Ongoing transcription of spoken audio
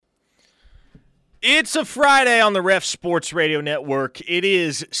It's a Friday on the Ref Sports Radio Network. It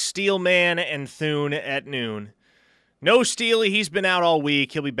is Steelman and Thune at noon. No Steely, he's been out all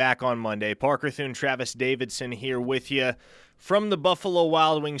week. He'll be back on Monday. Parker Thune, Travis Davidson here with you from the Buffalo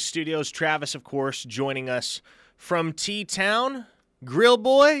Wild Wings studios. Travis, of course, joining us from T-Town. Grill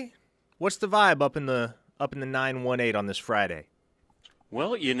Boy, what's the vibe up in the 918 on this Friday?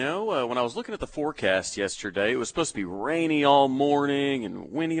 Well, when I was looking at the forecast yesterday, it was supposed to be rainy all morning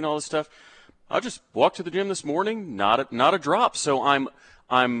and windy and all this stuff. I just walked to the gym this morning, not a drop. So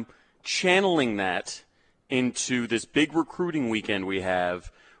I'm channeling that into this big recruiting weekend we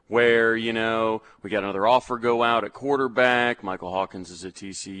have where, we got another offer go out at quarterback. Michael Hawkins is at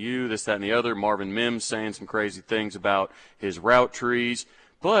TCU, this, that, and the other. Marvin Mims saying some crazy things about his route trees.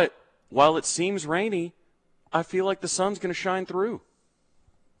 But while it seems rainy, I feel like the sun's going to shine through.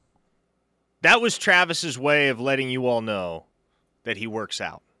 That was Travis's way of letting you all know that he works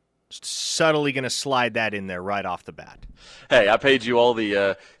out. Subtly going to slide that in there right off the bat. Hey, I paid you all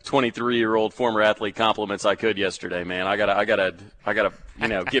the 23-year-old former athlete compliments I could yesterday, man. I gotta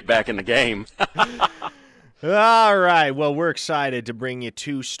get back in the game. All right. Well, we're excited to bring you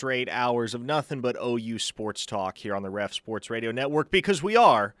 2 straight hours of nothing but OU sports talk here on the Ref Sports Radio Network because we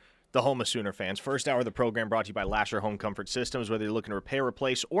are the home of Sooner fans. First hour of the program brought to you by Lasher Home Comfort Systems. Whether you're looking to repair,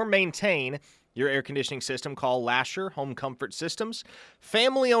 replace, or maintain your air conditioning system, call Lasher Home Comfort Systems.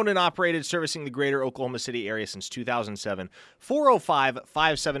 Family-owned and operated, servicing the greater Oklahoma City area since 2007.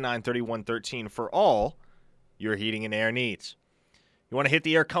 405-579-3113 for all your heating and air needs. You want to hit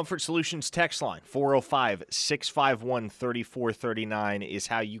the Air Comfort Solutions text line. 405-651-3439 is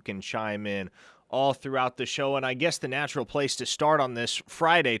how you can chime in all throughout the show. And I guess the natural place to start on this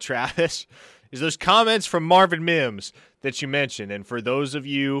Friday, Travis, is those comments from Marvin Mims that you mentioned. And for those of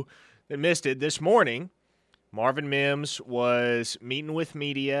you that missed it, this morning, Marvin Mims was meeting with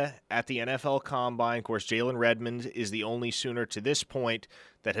media at the NFL Combine. Of course, Jalen Redmond is the only Sooner to this point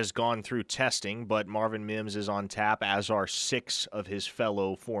that has gone through testing, but Marvin Mims is on tap, as are 6 of his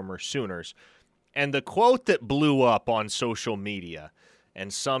fellow former Sooners. And the quote that blew up on social media,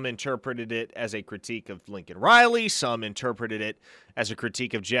 and some interpreted it as a critique of Lincoln Riley, some interpreted it as a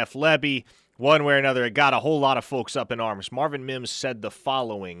critique of Jeff Lebby. One way or another, it got a whole lot of folks up in arms. Marvin Mims said the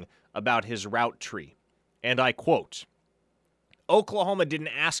following about his route tree, and I quote, "Oklahoma didn't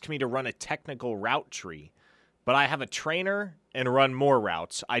ask me to run a technical route tree, but I have a trainer and run more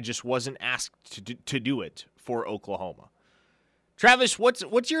routes. I just wasn't asked to do it for Oklahoma." Travis, what's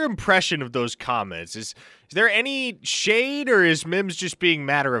your impression of those comments? Is there any shade, or is Mims just being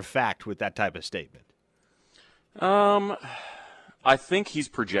matter-of-fact with that type of statement? I think he's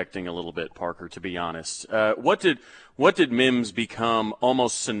projecting a little bit, Parker, to be honest. What did Mims become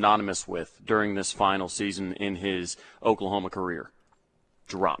almost synonymous with during this final season in his Oklahoma career?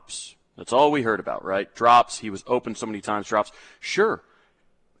 Drops. That's all we heard about, right? Drops. He was open so many times, drops. Sure.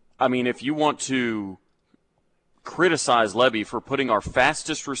 I mean, if you want to criticize Lebby for putting our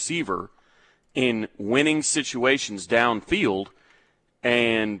fastest receiver in winning situations downfield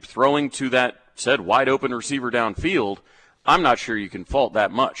and throwing to that said wide-open receiver downfield, I'm not sure you can fault that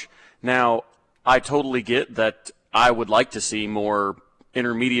much. Now, I totally get that I would like to see more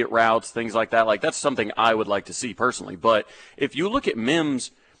intermediate routes, things like that. Like, that's something I would like to see personally. But if you look at Mims,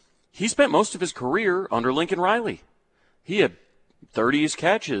 he spent most of his career under Lincoln Riley. He had 30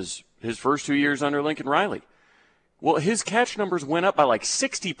 catches his first 2 years under Lincoln Riley. Well, his catch numbers went up by like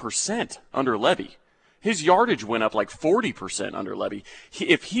 60% under Lebby. His yardage went up like 40% under Lebby.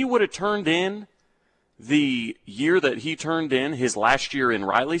 If he would have turned in the year that he turned in, his last year in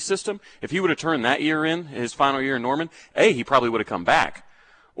Riley's system, if he would have turned that year in, his final year in Norman, A, he probably would have come back.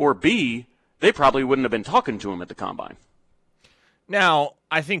 Or B, they probably wouldn't have been talking to him at the Combine. Now,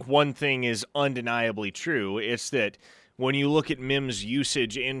 I think one thing is undeniably true. It's that when you look at Mims'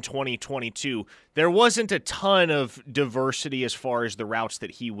 usage in 2022, there wasn't a ton of diversity as far as the routes that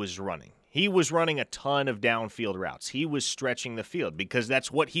he was running. He was running a ton of downfield routes. He was stretching the field because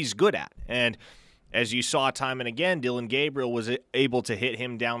that's what he's good at. And as you saw time and again, Dillon Gabriel was able to hit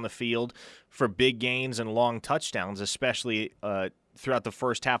him down the field for big gains and long touchdowns, especially throughout the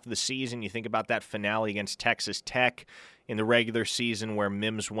first half of the season. You think about that finale against Texas Tech in the regular season where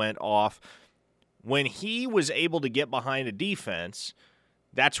Mims went off. When he was able to get behind a defense,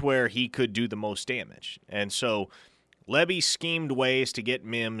 that's where he could do the most damage. And so Lebby schemed ways to get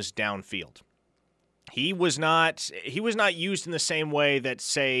Mims downfield. He was not used in the same way that,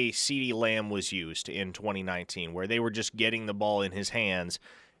 say, CeeDee Lamb was used in 2019, where they were just getting the ball in his hands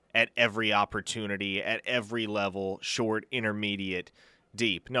at every opportunity, at every level, short, intermediate,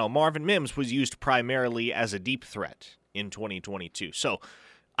 deep. No, Marvin Mims was used primarily as a deep threat in 2022. So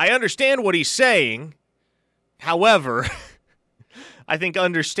I understand what he's saying. However, I think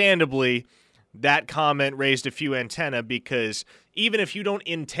understandably that comment raised a few antennae because even if you don't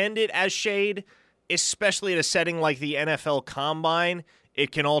intend it as shade, especially at a setting like the NFL Combine,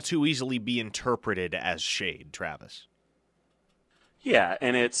 it can all too easily be interpreted as shade, Travis. Yeah,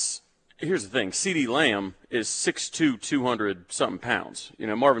 and here's the thing. CeeDee Lamb is 6'2", 200-something pounds.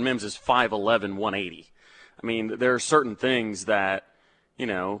 Marvin Mims is 5'11", 180. I mean, there are certain things that,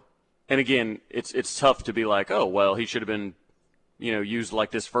 and again, it's tough to be like, oh, well, he should have been, used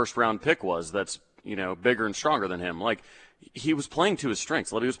like this first-round pick was that's, bigger and stronger than him. Like, he was playing to his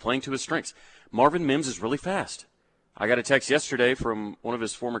strengths. Levy was playing to his strengths. Marvin Mims is really fast. I got a text yesterday from one of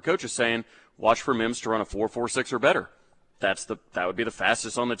his former coaches saying, watch for Mims to run a 4.46 or better. That would be the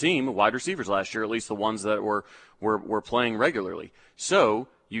fastest on the team, wide receivers last year, at least the ones that were playing regularly. So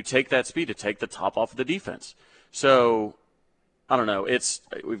you take that speed to take the top off of the defense. So I don't know.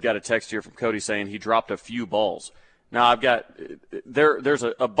 We've got a text here from Cody saying he dropped a few balls. Now there's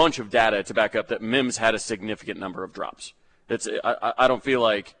a bunch of data to back up that Mims had a significant number of drops. I don't feel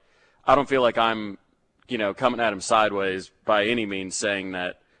like I'm coming at him sideways by any means saying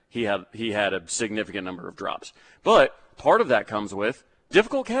that he had a significant number of drops. But part of that comes with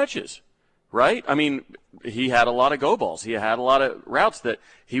difficult catches, right? I mean, he had a lot of go balls. He had a lot of routes that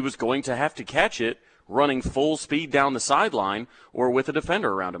he was going to have to catch it running full speed down the sideline or with a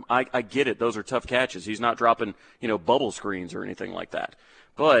defender around him. I get it. Those are tough catches. He's not dropping, bubble screens or anything like that.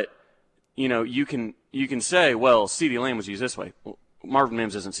 But, you can say, well, CeeDee Lamb was used this way. Well, Marvin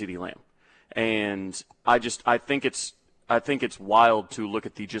Mims isn't CeeDee Lamb. And I think it's wild to look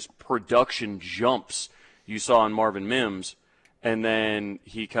at the just production jumps you saw in Marvin Mims, and then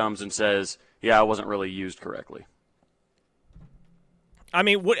he comes and says, yeah, I wasn't really used correctly. I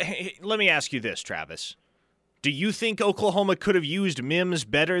mean, let me ask you this, Travis. Do you think Oklahoma could have used Mims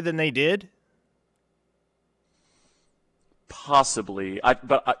better than they did? Possibly.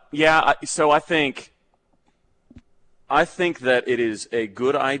 So I think that it is a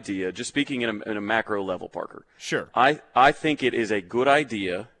good idea, just speaking in a macro level, Parker. Sure. I think it is a good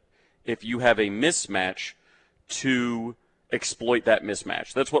idea if you have a mismatch to exploit that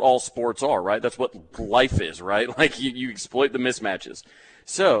mismatch. That's what all sports are, right? That's what life is, right? Like you exploit the mismatches.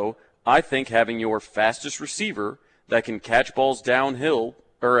 So I think having your fastest receiver that can catch balls downhill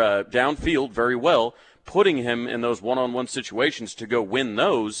or downfield very well, putting him in those one-on-one situations to go win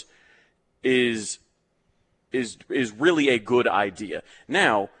those is really a good idea.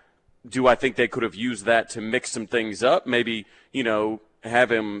 Now, do I think they could have used that to mix some things up? Maybe,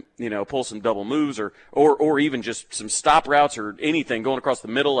 have him, pull some double moves or even just some stop routes or anything going across the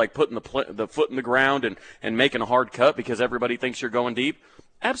middle, like putting the foot in the ground and making a hard cut because everybody thinks you're going deep.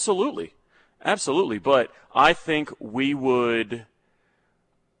 Absolutely. Absolutely. But I think we would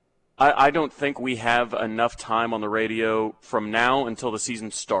 – I don't think we have enough time on the radio from now until the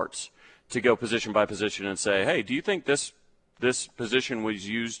season starts to go position by position and say, hey, do you think this position was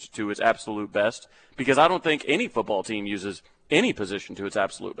used to its absolute best? Because I don't think any football team uses any position to its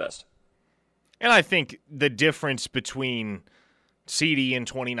absolute best. And I think the difference between CeeDee in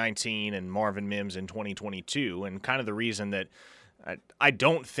 2019 and Marvin Mims in 2022, and kind of the reason that I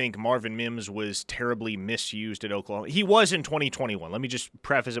don't think Marvin Mims was terribly misused at Oklahoma. He was in 2021. Let me just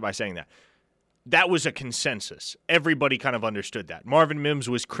preface it by saying that. That was a consensus. Everybody kind of understood that. Marvin Mims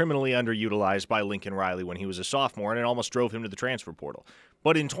was criminally underutilized by Lincoln Riley when he was a sophomore, and it almost drove him to the transfer portal.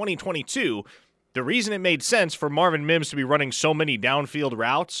 But in 2022, the reason it made sense for Marvin Mims to be running so many downfield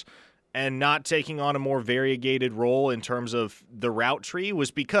routes and not taking on a more variegated role in terms of the route tree was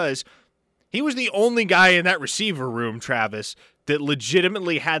because he was the only guy in that receiver room, Travis, that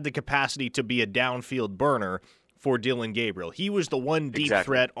legitimately had the capacity to be a downfield burner for Dillon Gabriel. He was the one deep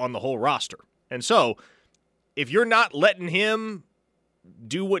threat on the whole roster. And so, if you're not letting him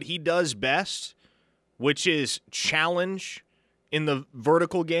do what he does best, which is challenge in the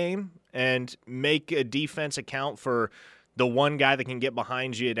vertical game and make a defense account for the one guy that can get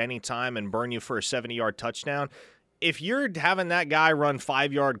behind you at any time and burn you for a 70-yard touchdown, if you're having that guy run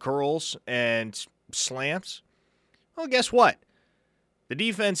 5-yard curls and slants, well, guess what? The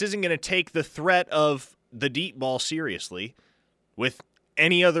defense isn't going to take the threat of the deep ball seriously with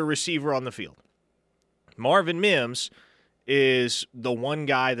any other receiver on the field. Marvin Mims is the one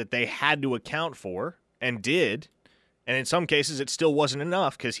guy that they had to account for and did, and in some cases it still wasn't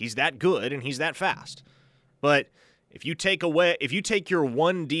enough because he's that good and he's that fast. But if you take your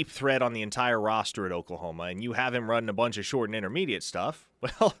one deep threat on the entire roster at Oklahoma and you have him running a bunch of short and intermediate stuff,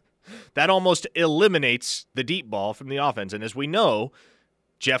 well, that almost eliminates the deep ball from the offense. And as we know,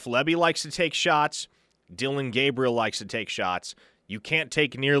 Jeff Lebby likes to take shots. Dillon Gabriel likes to take shots. You can't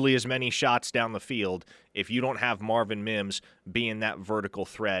take nearly as many shots down the field if you don't have Marvin Mims being that vertical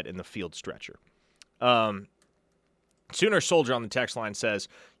threat in the field stretcher. Sooner Soldier on the text line says,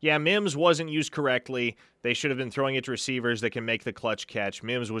 yeah, Mims wasn't used correctly. They should have been throwing it to receivers that can make the clutch catch.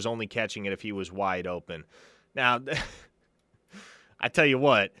 Mims was only catching it if he was wide open. Now, I tell you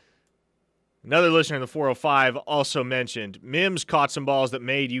what, another listener in the 405 also mentioned Mims caught some balls that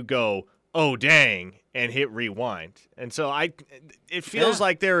made you go, oh, dang, and hit rewind. And so it feels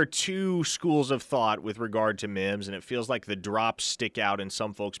like there are two schools of thought with regard to Mims, and it feels like the drops stick out in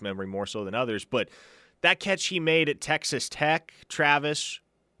some folks' memory more so than others. But that catch he made at Texas Tech, Travis,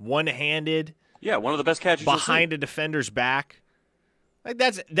 one-handed. Yeah, one of the best catches behind a defender's back. Like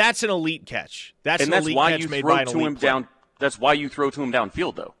that's an elite catch. That's and an that's elite why catch you made throw by an to elite him player. down. That's why you throw to him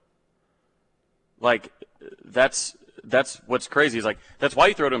downfield, though. Like that's what's crazy is like that's why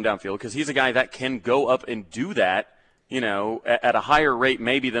you throw to him downfield because he's a guy that can go up and do that. At a higher rate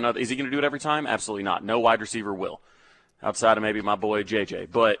maybe than other. Is he going to do it every time? Absolutely not. No wide receiver will, outside of maybe my boy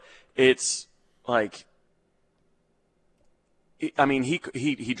JJ. But it's like, I mean,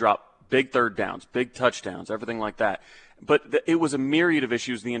 he dropped big third downs, big touchdowns, everything like that. But it was a myriad of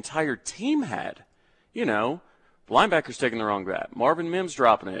issues the entire team had. Linebackers taking the wrong grab, Marvin Mims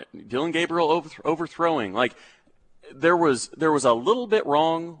dropping it, Dylan Gabriel overthrowing. Like there was a little bit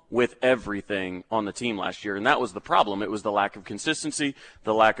wrong with everything on the team last year, and that was the problem. It was the lack of consistency,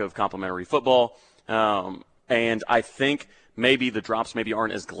 the lack of complementary football, and I think maybe the drops maybe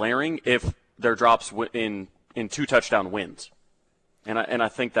aren't as glaring if they're drops in 2 touchdown wins. And I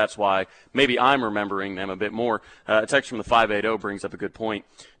think that's why maybe I'm remembering them a bit more. A text from the 580 brings up a good point.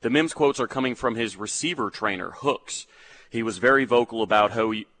 The Mims quotes are coming from his receiver trainer, Hooks. He was very vocal about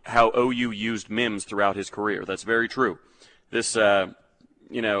how OU used Mims throughout his career. That's very true. This,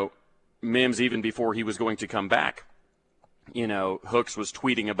 Mims, even before he was going to come back, Hooks was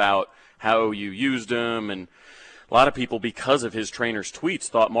tweeting about how OU used him. And a lot of people, because of his trainer's tweets,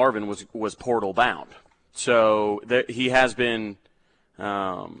 thought Marvin was portal bound. So he has been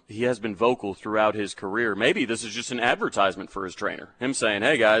vocal throughout his career. Maybe this is just an advertisement for his trainer. Him saying,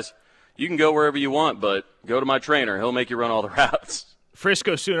 hey, guys, you can go wherever you want, but go to my trainer. He'll make you run all the routes.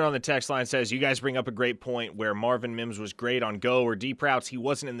 Frisco Sooner on the text line says, you guys bring up a great point where Marvin Mims was great on go or deep routes. He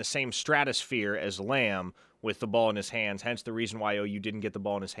wasn't in the same stratosphere as Lamb with the ball in his hands, hence the reason why OU didn't get the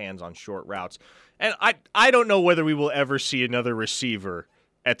ball in his hands on short routes. And I don't know whether we will ever see another receiver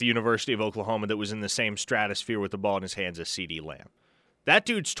at the University of Oklahoma that was in the same stratosphere with the ball in his hands as CeeDee Lamb. That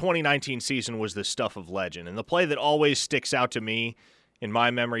dude's 2019 season was the stuff of legend. And the play that always sticks out to me in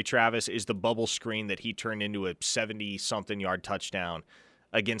my memory, Travis, is the bubble screen that he turned into a 70-something yard touchdown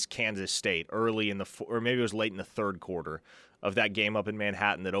against Kansas State early in or maybe it was late in the third quarter of that game up in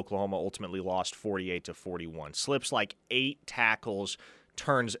Manhattan that Oklahoma ultimately lost 48-41. Slips like 8 tackles,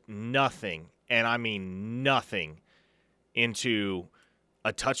 turns nothing, and I mean nothing, into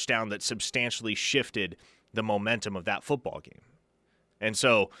a touchdown that substantially shifted the momentum of that football game. And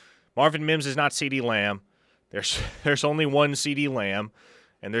so Marvin Mims is not CeeDee Lamb. There's only one CeeDee Lamb,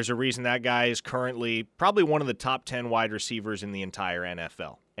 and there's a reason that guy is currently probably one of the top 10 wide receivers in the entire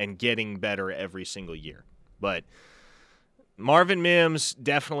NFL and getting better every single year. But Marvin Mims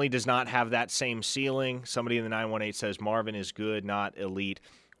definitely does not have that same ceiling. Somebody in the 918 says Marvin is good, not elite.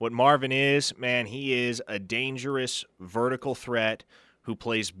 What Marvin is, man, he is a dangerous vertical threat who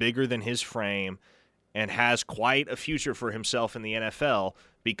plays bigger than his frame and has quite a future for himself in the NFL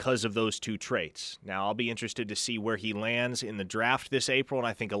because of those two traits. Now, I'll be interested to see where he lands in the draft this April, and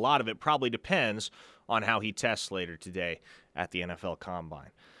I think a lot of it probably depends on how he tests later today at the NFL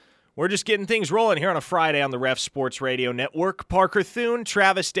Combine. We're just getting things rolling here on a Friday on the Ref Sports Radio Network. Parker Thune,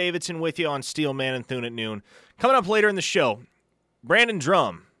 Travis Davidson with you on Steelman and Thune at noon. Coming up later in the show, Brandon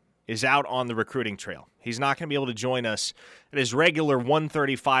Drum is out on the recruiting trail. He's not going to be able to join us at his regular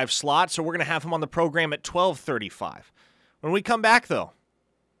 1:35 slot, so we're going to have him on the program at 12:35. When we come back, though,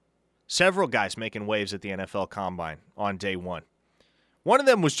 several guys making waves at the NFL Combine on day one. One of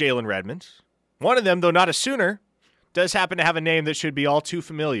them was Jalen Redmond. One of them, though not a Sooner, does happen to have a name that should be all too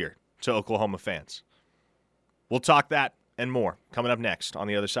familiar to Oklahoma fans. We'll talk that and more coming up next on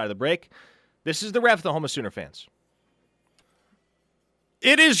the other side of the break. This is the Ref, the home of Sooner fans.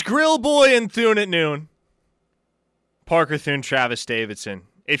 It is Grill Boy and Thune at noon. Parker Thune, Travis Davidson.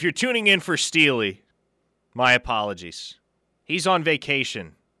 If you're tuning in for Steely, my apologies. He's on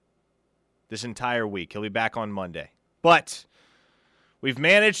vacation this entire week. He'll be back on Monday. But we've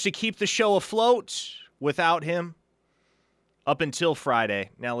managed to keep the show afloat without him up until Friday.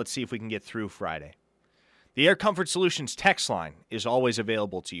 Now let's see if we can get through Friday. The Air Comfort Solutions text line is always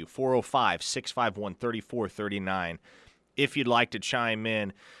available to you, 405-651-3439. if you'd like to chime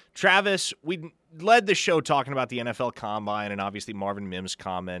in. Travis, we led the show talking about the NFL Combine and obviously Marvin Mims'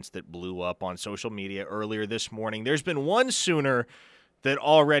 comments that blew up on social media earlier this morning. There's been one Sooner that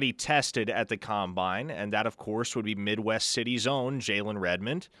already tested at the Combine, and that, of course, would be Midwest City's own Jalen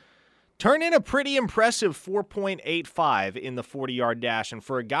Redmond. Turned in a pretty impressive 4.85 in the 40-yard dash, and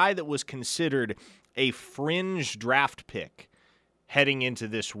for a guy that was considered a fringe draft pick heading into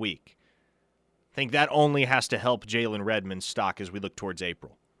this week, I think that only has to help Jalen Redmond's stock as we look towards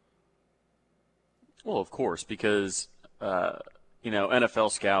April. Well, of course, because,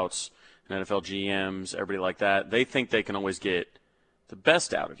 NFL scouts and NFL GMs, everybody like that, they think they can always get the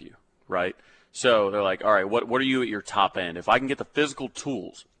best out of you, right? So they're like, all right, what are you at your top end? If I can get the physical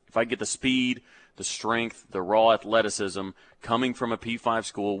tools, if I get the speed, the strength, the raw athleticism coming from a P5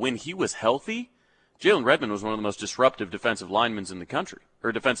 school, when he was healthy, Jalen Redmond was one of the most disruptive defensive linemen in the country,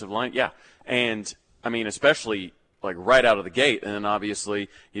 or defensive line, yeah. And, I mean, especially like right out of the gate. And then obviously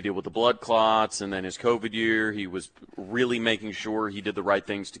you deal with the blood clots, and then his COVID year, he was really making sure he did the right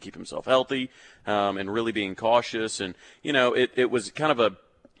things to keep himself healthy, and really being cautious. And, it was kind of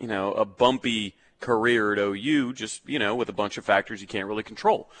a bumpy career at OU, just, with a bunch of factors you can't really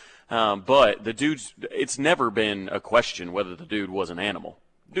control. But the dude's, it's never been a question whether the dude was an animal.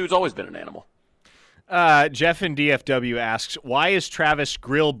 The dude's always been an animal. Jeff in DFW asks, why is Travis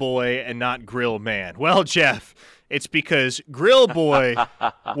Grill Boy and not Grill Man? Well, Jeff, it's because Grill Boy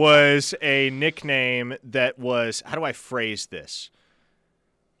was a nickname that was, how do I phrase this?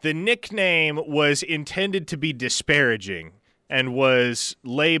 The nickname was intended to be disparaging and was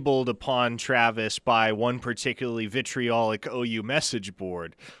labeled upon Travis by one particularly vitriolic OU message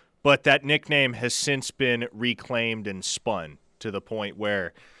board. But that nickname has since been reclaimed and spun to the point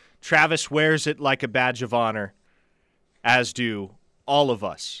where Travis wears it like a badge of honor, as do all of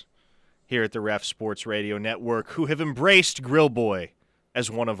us here at the Ref Sports Radio Network who have embraced Grill Boy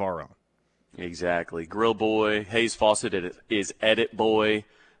as one of our own. Exactly. Grill Boy, Hayes Fawcett is Edit Boy.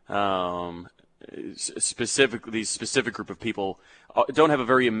 These specific group of people don't have a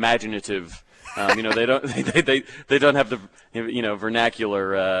very imaginative, they don't have the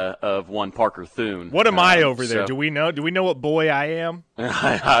vernacular of one Parker Thune. What am I over there? Do we know what boy I am?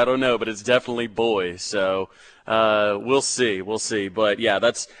 I don't know, but it's definitely boy. So we'll see. But yeah,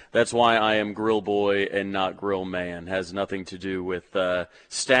 that's why I am Grill Boy and not Grill Man. Has nothing to do with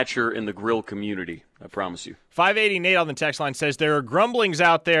stature in the grill community. I promise you. 580 Nate on the text line says there are grumblings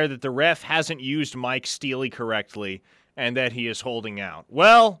out there that the ref hasn't used Mike Steely correctly and that he is holding out.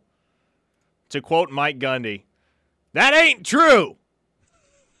 Well, to quote Mike Gundy, that ain't true.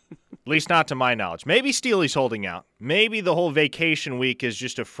 At least not to my knowledge. Maybe Steely's holding out. Maybe the whole vacation week is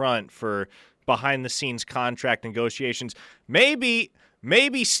just a front for behind-the-scenes contract negotiations. Maybe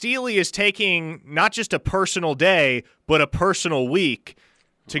Steely is taking not just a personal day, but a personal week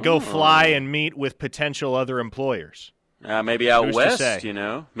to go fly and meet with potential other employers. Maybe out west,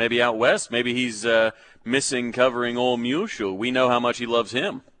 Maybe out west. Maybe he's missing covering Ole Musial. We know how much he loves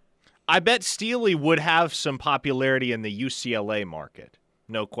him. I bet Steely would have some popularity in the UCLA market.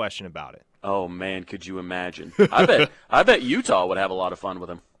 No question about it. Oh, man, could you imagine? I bet Utah would have a lot of fun with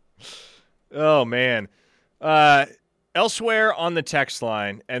him. Oh, man. Elsewhere on the text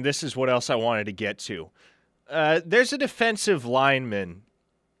line, and this is what else I wanted to get to, there's a defensive lineman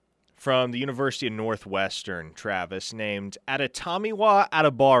from the University of Northwestern, Travis, named Adetomiwa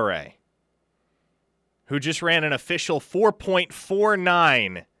Adebawore, who just ran an official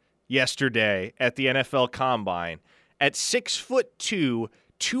 4.49 yesterday at the NFL Combine at 6'2",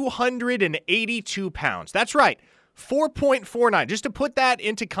 282 pounds. That's right, 4.49. Just to put that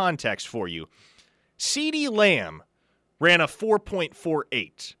into context for you, CeeDee Lamb ran a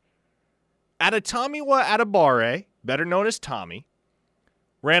 4.48. Adetomiwa Adebawore, better known as Tommy,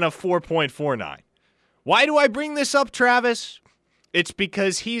 ran a 4.49. Why do I bring this up, Travis? It's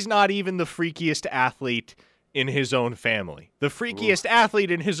because he's not even the freakiest athlete in his own family. The freakiest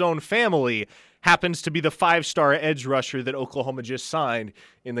athlete in his own family happens to be the 5-star edge rusher that Oklahoma just signed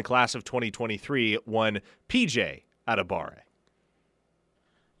in the class of 2023, one PJ Adebawore.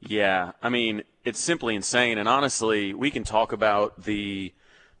 Yeah, I mean, it's simply insane. And honestly, we can talk about the,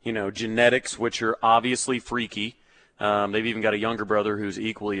 genetics, which are obviously freaky. They've even got a younger brother who's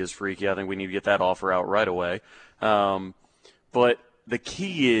equally as freaky. I think we need to get that offer out right away. But the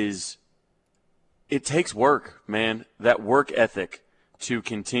key is it takes work, man, that work ethic to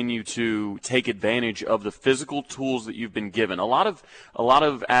continue to take advantage of the physical tools that you've been given. A lot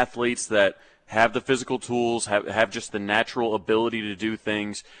of athletes that have the physical tools, have just the natural ability to do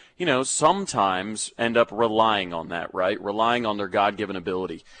things, sometimes end up relying on that, right? Relying on their God-given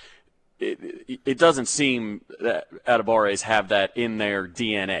ability. it doesn't seem that Adebawores have that in their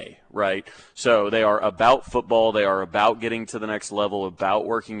DNA, right? So they are about football. They are about getting to the next level, about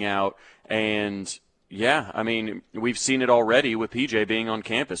working out. And, yeah, I mean, we've seen it already with PJ being on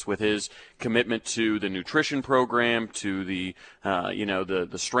campus, with his commitment to the nutrition program, to the, the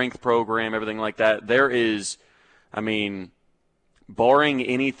strength program, everything like that. There is, I mean, barring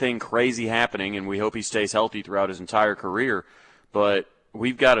anything crazy happening, and we hope he stays healthy throughout his entire career, but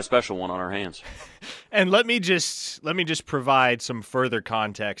we've got a special one on our hands. And let me just provide some further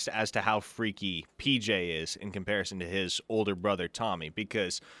context as to how freaky PJ is in comparison to his older brother Tommy,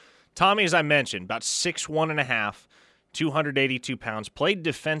 because Tommy, as I mentioned, about 6'1.5", 282 pounds, played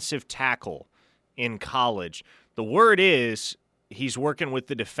defensive tackle in college. The word is he's working with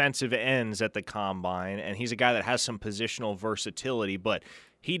the defensive ends at the combine, and he's a guy that has some positional versatility, but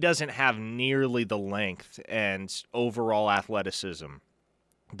he doesn't have nearly the length and overall athleticism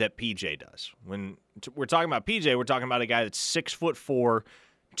that PJ does. When we're talking about PJ, we're talking about a guy that's 6'4",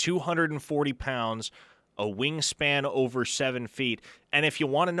 240 pounds, a wingspan over 7 feet. And if you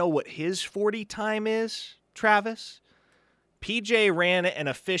want to know what his 40 time is, Travis, PJ ran an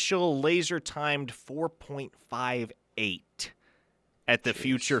official laser-timed 4.58 at the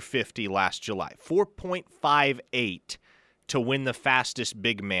Future 50 last July. 4.58 to win the fastest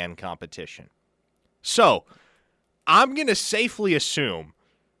big man competition. So I'm going to safely assume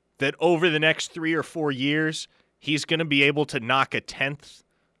that over the next 3 or 4 years, he's going to be able to knock a 1/10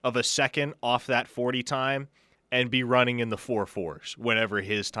 of a second off that 40 time and be running in the 4.4s whenever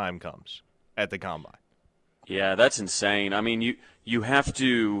his time comes at the combine. Yeah, that's insane. I mean, you have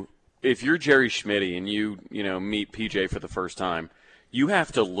to, if you're Jerry Schmitty and you meet PJ for the first time, you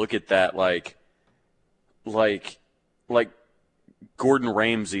have to look at that like Gordon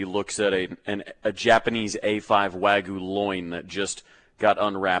Ramsay looks at a Japanese A5 Wagyu loin that just got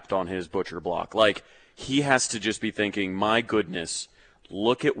unwrapped on his butcher block. Like, he has to just be thinking, my goodness,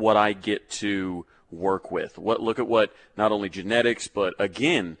 look at what I get to work with. Look at what, not only genetics, but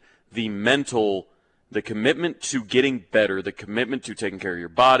again, the commitment to getting better, the commitment to taking care of your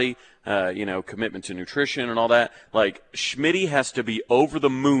body, commitment to nutrition and all that. Like, Schmitty has to be over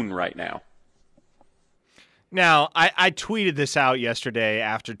the moon right now. Now, I tweeted this out yesterday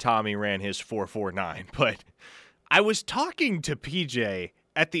after Tommy ran his 4.49, but I was talking to PJ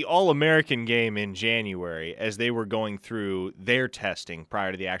at the All-American game in January as they were going through their testing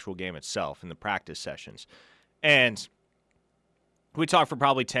prior to the actual game itself in the practice sessions. And we talked for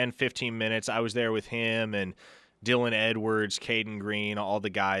probably 10, 15 minutes. I was there with him and Dylan Edwards, Caden Green, all the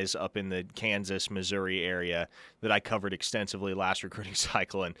guys up in the Kansas, Missouri area that I covered extensively last recruiting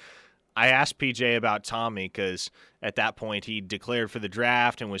cycle. And I asked PJ about Tommy because at that point he declared for the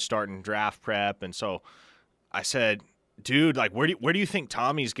draft and was starting draft prep. And so I said, dude, like, where do you think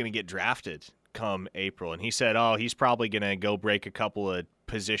Tommy's going to get drafted come April? And he said, he's probably going to go break a couple of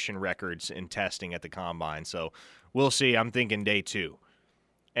position records in testing at the combine. So we'll see. I'm thinking day 2.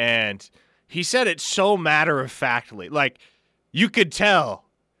 And he said it so matter-of-factly. Like, you could tell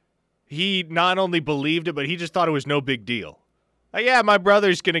he not only believed it, but he just thought it was no big deal. Like, yeah, my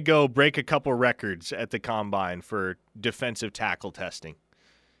brother's going to go break a couple records at the combine for defensive tackle testing.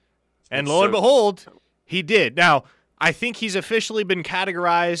 And lo and behold, he did. Now, I think he's officially been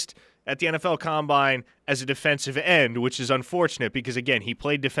categorized at the NFL Combine as a defensive end, which is unfortunate because, again, he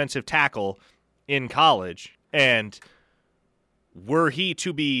played defensive tackle in college. And were he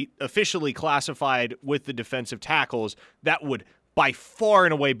to be officially classified with the defensive tackles, that would by far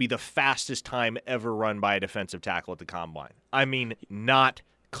and away be the fastest time ever run by a defensive tackle at the Combine. I mean, not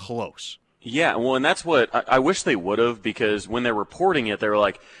close. Yeah, well, and that's what I wish they would have, because when they're reporting it, they were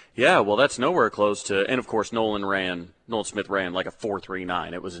like, yeah, well, that's nowhere close to, and of course, Nolan Smith ran like a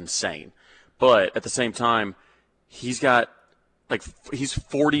 4.39. It was insane. But at the same time, he's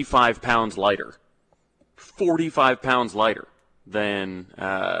 45 pounds lighter. 45 pounds lighter than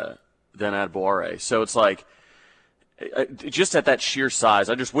Adebawore. So it's like, just at that sheer size,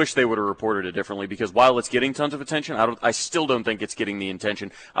 I just wish they would have reported it differently, because while it's getting tons of attention, I still don't think it's getting the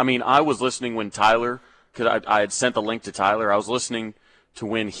attention. I mean, I was listening when Tyler, because I had sent the link to Tyler, I was listening to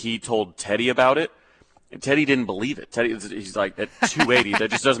when he told Teddy about it, and Teddy didn't believe it. He's like, at 280,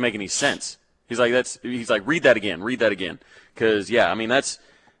 that just doesn't make any sense. He's like, read that again. Because, yeah, I mean, that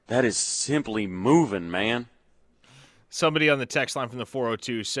is simply moving, man. Somebody on the text line from the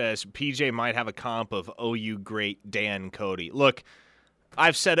 402 says PJ might have a comp of OU great Dan Cody. Look,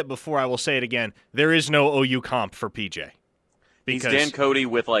 I've said it before. I will say it again. There is no OU comp for PJ. He's Dan Cody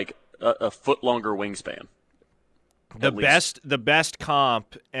with like a foot longer wingspan. The best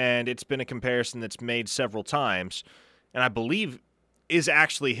comp, and it's been a comparison that's made several times, and I believe is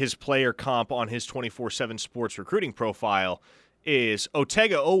actually his player comp on his 24/7 Sports recruiting profile is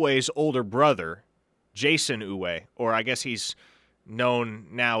Otega Oweh's older brother, Jason Oweh, or I guess he's known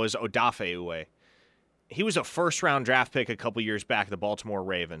now as Odafe Oweh. He was a first-round draft pick a couple years back, the Baltimore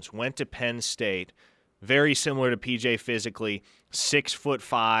Ravens. Went to Penn State, very similar to PJ physically,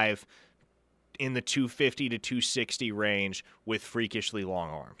 6'5", in the 250 to 260 range with freakishly long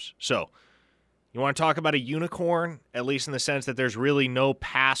arms. So, you want to talk about a unicorn, at least in the sense that there's really no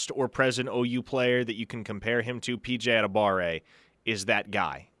past or present OU player that you can compare him to. PJ Adebawore is that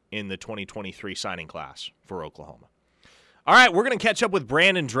guy in the 2023 signing class for Oklahoma. All right, we're going to catch up with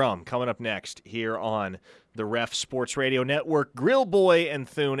Brandon Drumm coming up next here on the Ref Sports Radio Network. Grill Boy and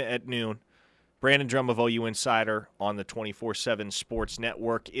Thune at noon. Brandon Drumm of OU Insider on the 24/7 Sports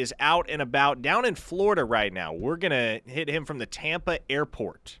Network is out and about down in Florida right now. We're going to hit him from the Tampa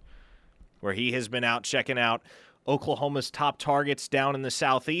airport, where he has been out checking out Oklahoma's top targets down in the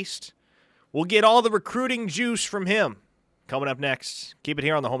Southeast. We'll get all the recruiting juice from him coming up next. Keep it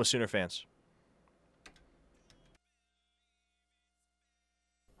here on the Home of Sooner Fans.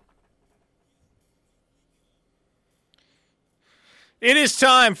 It is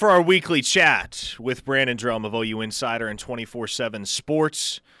time for our weekly chat with Brandon Drumm of OU Insider and 24/7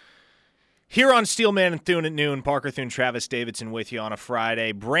 Sports. Here on Steelman and Thune at noon, Parker Thune, Travis Davidson with you on a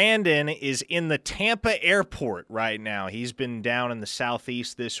Friday. Brandon is in the Tampa airport right now. He's been down in the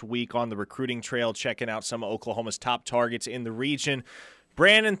Southeast this week on the recruiting trail, checking out some of Oklahoma's top targets in the region.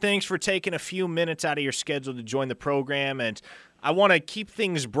 Brandon, thanks for taking a few minutes out of your schedule to join the program, and I want to keep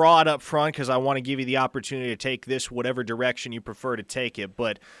things broad up front because I want to give you the opportunity to take this whatever direction you prefer to take it.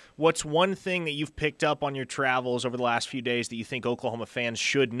 But what's one thing that you've picked up on your travels over the last few days that you think Oklahoma fans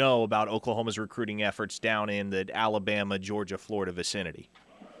should know about Oklahoma's recruiting efforts down in the Alabama, Georgia, Florida vicinity?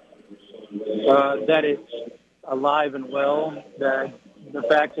 That it's alive and well, that the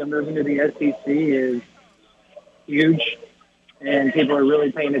fact that moving to the SEC is huge, and people are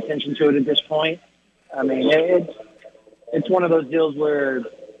really paying attention to it at this point. I mean, it's one of those deals where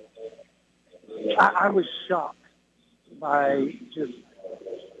I was shocked by just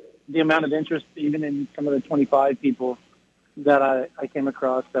the amount of interest, even in some of the 25 people that I came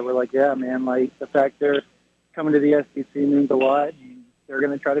across that were like, yeah, man, like the fact they're coming to the SEC means a lot. And they're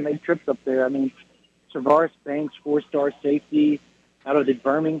going to try to make trips up there. I mean, Travaris Banks, 4-star safety out of the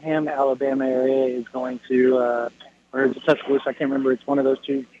Birmingham, Alabama area is going to, or Tuscaloosa, I can't remember. It's one of those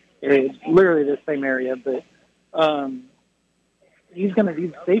two areas, literally the same area, but he's going to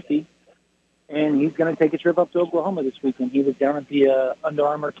be safety, and he's going to take a trip up to Oklahoma this weekend. He was down at the Under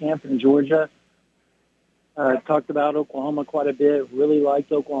Armour camp in Georgia, talked about Oklahoma quite a bit, really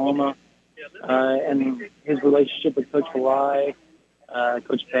liked Oklahoma, and his relationship with Coach Hawaii,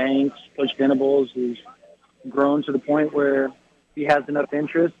 Coach Banks, Coach Venables has grown to the point where he has enough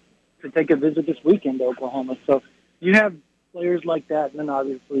interest to take a visit this weekend to Oklahoma. So you have players like that, and then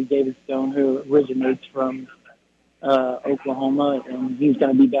obviously David Stone, who originates from Oklahoma, and he's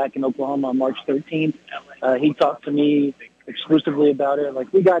going to be back in Oklahoma on March 13th. He talked to me exclusively about it.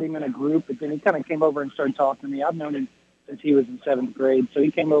 Like, we got him in a group, but then he kind of came over and started talking to me. I've known him since he was in 7th grade, so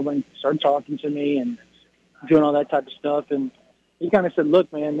he came over and started talking to me and doing all that type of stuff. And he kind of said,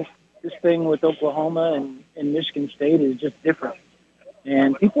 look, man, this thing with Oklahoma and Michigan State is just different.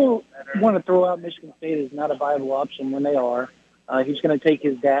 And people want to throw out Michigan State as not a viable option when they are. He's going to take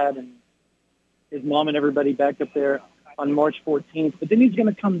his dad and his mom and everybody back up there on March 14th. But then he's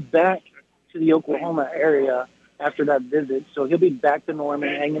going to come back to the Oklahoma area after that visit. So he'll be back to Norman,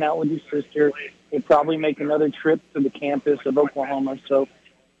 hanging out with his sister. He'll probably make another trip to the campus of Oklahoma. So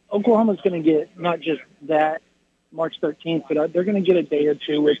Oklahoma's going to get not just that March 13th, but they're going to get a day or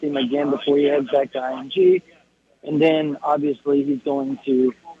two with him again before he heads back to IMG. And then, obviously, he's going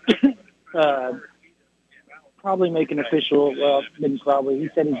to probably make an official, well, didn't probably, he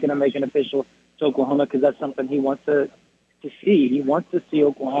said he's going to make an official to Oklahoma because that's something he wants to see. He wants to see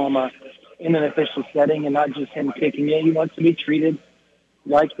Oklahoma in an official setting and not just him kicking it. He wants to be treated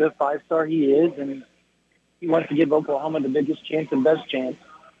like the 5-star he is, and he wants to give Oklahoma the biggest chance and best chance.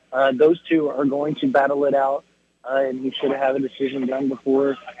 Those two are going to battle it out, and he should have a decision done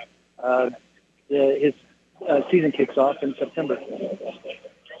before his season kicks off in September.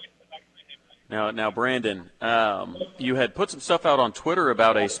 Now, Brandon, you had put some stuff out on Twitter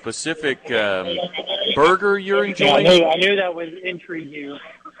about a specific burger you're enjoying. Yeah, I knew that would intrigue you.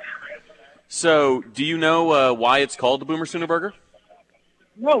 So, do you know why it's called the Boomer Sooner Burger?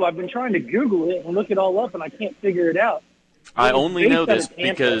 No, I've been trying to Google it and look it all up, and I can't figure it out. I only know this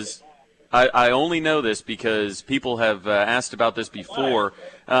because people have asked about this before.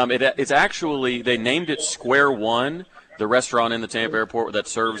 It's actually, they named it Square One the restaurant in the Tampa airport that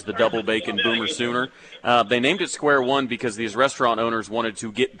serves the double bacon Boomer Sooner. They named it Square One because these restaurant owners wanted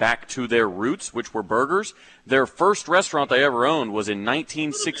to get back to their roots, which were burgers. Their first restaurant they ever owned was in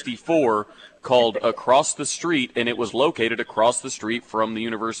 1964, called Across the Street, and it was located across the street from the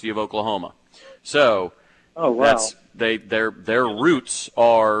University of Oklahoma. So, oh wow, their roots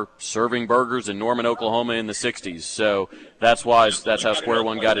are serving burgers in Norman, Oklahoma in the 60s. So that's how Square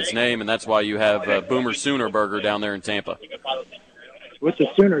One got its name, and that's why you have Boomer Sooner Burger down there in Tampa. With the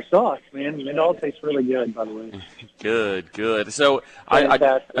Sooner sauce, man, it all tastes really good, by the way. Good. So,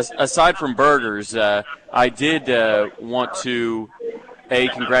 aside from burgers, I did want to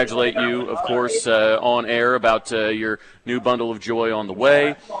congratulate you, of course, on air about your new bundle of joy on the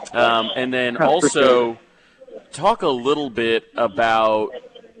way, and then also talk a little bit about,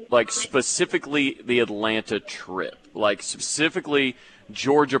 like, specifically the Atlanta trip, like specifically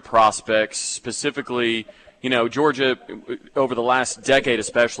Georgia prospects, specifically. Georgia, over the last decade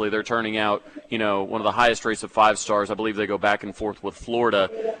especially, they're turning out, one of the highest rates of 5 stars. I believe they go back and forth with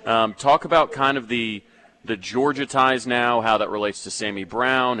Florida. Talk about kind of the Georgia ties now, how that relates to Sammy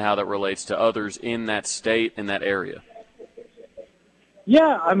Brown, how that relates to others in that state, in that area.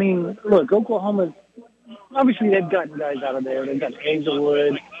 Yeah, I mean, look, Oklahoma, obviously they've gotten guys out of there. They've got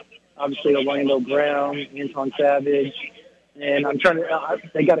Hazelwood, obviously Orlando Brown, Anton Savage, and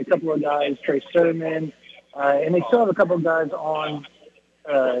they got a couple of guys, Trey Sermon, and they still have a couple of guys on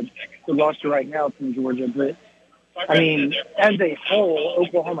the roster right now from Georgia. But, I mean, as a whole,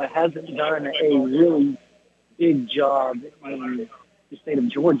 Oklahoma hasn't done a really big job in the state of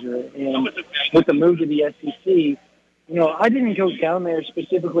Georgia. And with the move to the SEC, I didn't go down there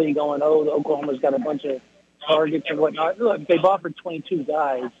specifically going, Oklahoma's got a bunch of targets and whatnot. Look, they've offered 22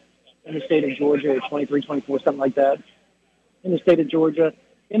 guys in the state of Georgia, 23, 24, something like that, in the state of Georgia,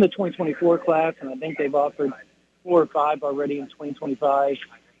 in the 2024 class, and I think they've offered 4 or 5 already in 2025.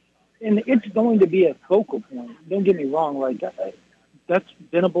 And it's going to be a focal point. Don't get me wrong. Like, that's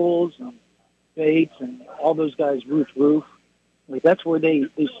Venables and Bates and all those guys, Roof. Like, that's where they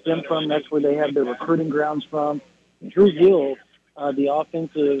stem from. That's where they have their recruiting grounds from. Drew Gill, the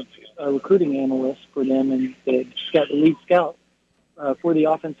offensive recruiting analyst for them and the lead scout for the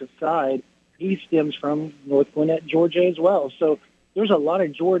offensive side, he stems from North Gwinnett, Georgia as well. So there's a lot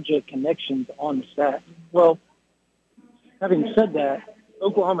of Georgia connections on the staff. Well, having said that,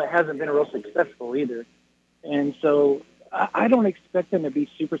 Oklahoma hasn't been real successful either. And so I don't expect them to be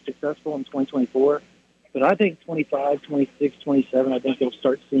super successful in 2024, but I think 25, 26, 27, I think you'll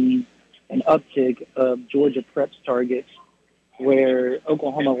start seeing an uptick of Georgia preps targets where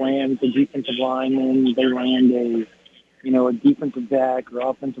Oklahoma lands a defensive lineman, they land a defensive back or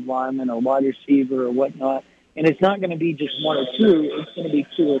offensive lineman or wide receiver or whatnot. And it's not going to be just 1 or 2. It's going to be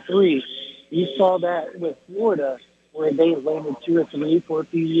 2 or 3. You saw that with Florida where they landed 2 or 3 for a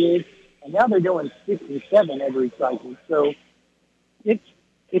few years, and now they're doing 6 or 7 every cycle. So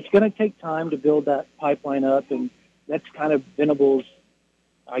it's going to take time to build that pipeline up, and that's kind of Venables',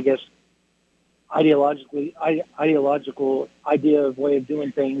 I guess, ideological idea of way of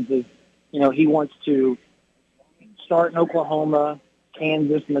doing things is, he wants to start in Oklahoma,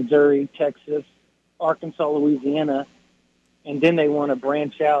 Kansas, Missouri, Texas, Arkansas, Louisiana, and then they want to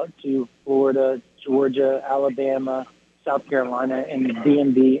branch out to Florida, Georgia, Alabama, South Carolina, and the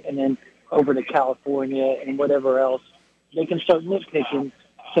DMV, and then over to California and whatever else. They can start nitpicking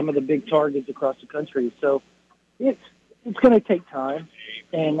some of the big targets across the country. So it's going to take time.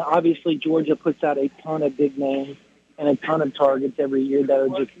 And obviously Georgia puts out a ton of big names and a ton of targets every year that are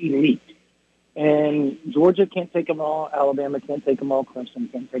just elite. And Georgia can't take them all. Alabama can't take them all.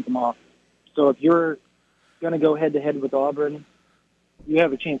 Clemson can't take them all. So if you're going to go head-to-head with Auburn, you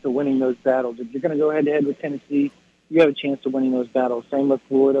have a chance of winning those battles. If you're going to go head-to-head with Tennessee, you have a chance of winning those battles. Same with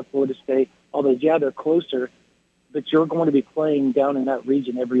Florida State. Although, yeah, they're closer, but you're going to be playing down in that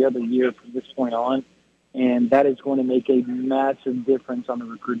region every other year from this point on, and that is going to make a massive difference on the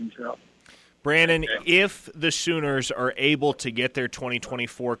recruiting trail. Brandon, if the Sooners are able to get their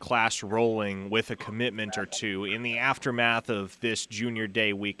 2024 class rolling with a commitment or two in the aftermath of this Junior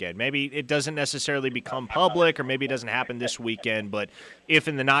Day weekend, maybe it doesn't necessarily become public or maybe it doesn't happen this weekend, but if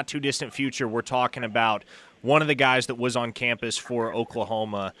in the not-too-distant future we're talking about one of the guys that was on campus for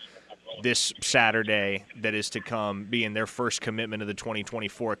Oklahoma this Saturday that is to come being their first commitment of the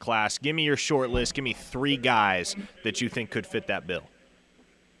 2024 class, give me your short list. Give me 3 guys that you think could fit that bill.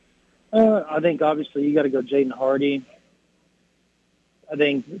 I think obviously you got to go Jaden Hardy. I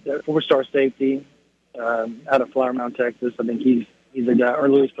think the 4-star safety out of Flower Mound, Texas. I think he's a guy, or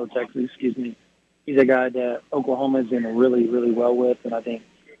Louisville, Texas, excuse me. He's a guy that Oklahoma is in really, really well with, and I think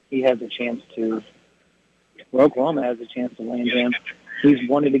he has a chance to where Oklahoma has a chance to land him. He's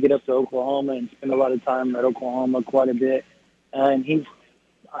wanted to get up to Oklahoma and spend a lot of time at Oklahoma quite a bit. And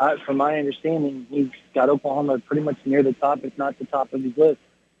from my understanding, he's got Oklahoma pretty much near the top, if not the top of his list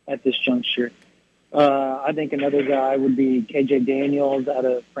at this juncture. I think another guy would be KJ Daniels out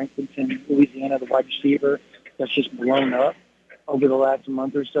of Franklinton, Louisiana, the wide receiver that's just blown up over the last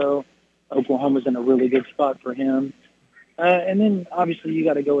month or so. Oklahoma's in a really good spot for him. And then, obviously, you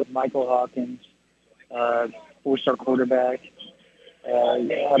got to go with Michael Hawkins, four-star quarterback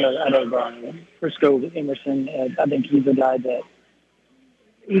out of Frisco Emerson. I think he's a guy that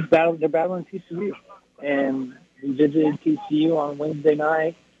they're battling TCU. And he visited TCU on Wednesday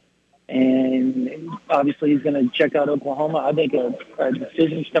night. And obviously he's going to check out Oklahoma. I think a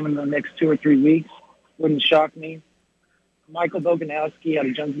decision's coming in the next 2 or 3 weeks. Wouldn't shock me. Michael Boganowski out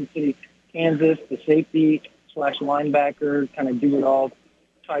of Junction City, Kansas, the safety/linebacker, kind of do-it-all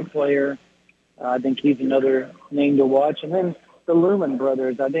type player. I think he's another name to watch. And then the Lumen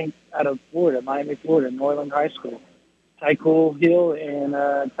brothers, I think, out of Florida, Miami, Florida, Norland High School. Tycool Hill and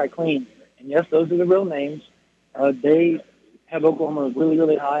Tycleen. And, yes, those are the real names. They have Oklahoma really,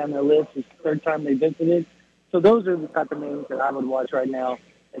 really high on their list. It's the third time they visited. So those are the type of names that I would watch right now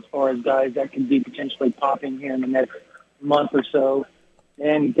as far as guys that could be potentially popping here in the next month or so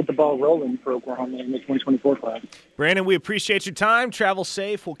and get the ball rolling for Oklahoma in the 2024 class. Brandon, we appreciate your time. Travel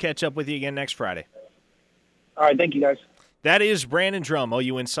safe. We'll catch up with you again next Friday. All right, thank you, guys. That is Brandon Drum,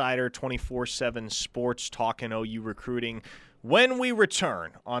 OU Insider, 24/7 Sports, talking OU recruiting. When we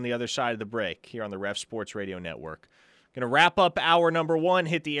return on the other side of the break here on the Ref Sports Radio Network, going to wrap up hour number 1,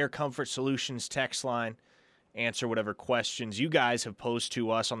 hit the Air Comfort Solutions text line, answer whatever questions you guys have posed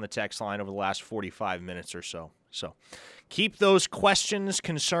to us on the text line over the last 45 minutes or so. So keep those questions,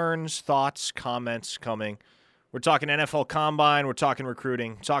 concerns, thoughts, comments coming. We're talking NFL Combine, we're talking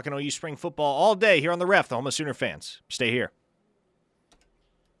recruiting, talking OU spring football all day here on the Ref, the home of Sooner fans. Stay here.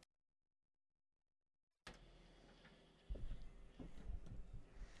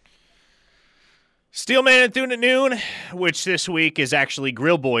 Steelman and Thune at noon, which this week is actually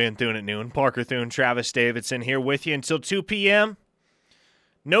Grill Boy and Thune at noon. Parker Thune, Travis Davidson here with you until 2 p.m.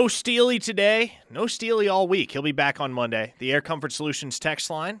 No Steely today. No Steely all week. He'll be back on Monday. The Air Comfort Solutions text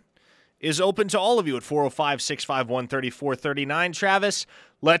line is open to all of you at 405-651-3439. Travis,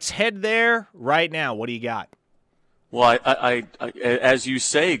 let's head there right now. What do you got? Well, I as you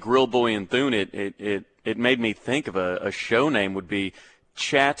say, Grill Boy and Thune, it made me think of a show name would be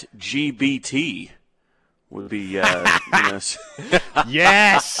Chat GBT. Would be,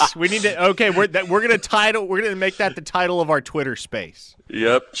 Yes, we need to. Okay, we're gonna make that the title of our Twitter space.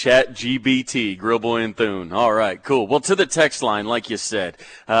 Yep, Chat GBT, Grill Boy and Thune. All right, cool. Well, to the text line, like you said,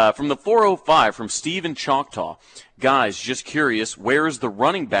 from the 405 from Steve in Choctaw. Guys, just curious, where is the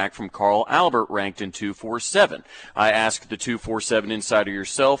running back from Carl Albert ranked in 247? I asked the 247 insider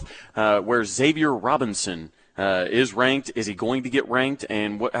yourself, where's Xavier Robinson? Is ranked? Is he going to get ranked?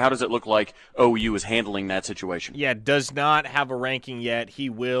 And how does it look like OU is handling that situation? Yeah, does not have a ranking yet. He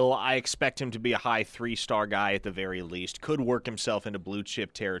will. I expect him to be a high 3-star guy at the very least. Could work himself into blue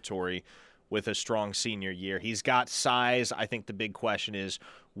chip territory with a strong senior year. He's got size. I think the big question is,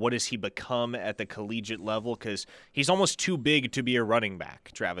 what does he become at the collegiate level? Because he's almost too big to be a running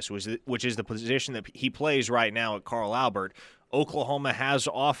back, Travis, which is the position that he plays right now at Carl Albert. Oklahoma has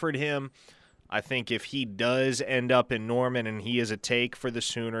offered him. I think if he does end up in Norman and he is a take for the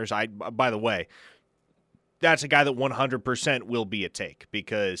Sooners, by the way, that's a guy that 100% will be a take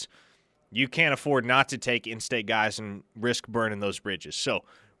because you can't afford not to take in-state guys and risk burning those bridges. So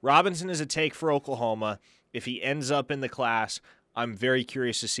Robinson is a take for Oklahoma. If he ends up in the class, I'm very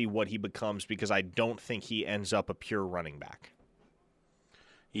curious to see what he becomes because I don't think he ends up a pure running back.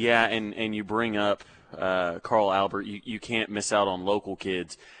 Yeah, and you bring up Carl Albert. You can't miss out on local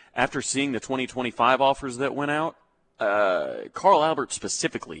kids. After seeing the 2025 offers that went out, Carl Albert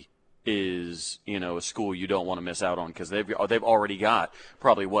specifically is, a school you don't want to miss out on because they've already got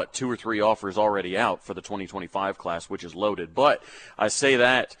probably, 2 or 3 offers already out for the 2025 class, which is loaded. But I say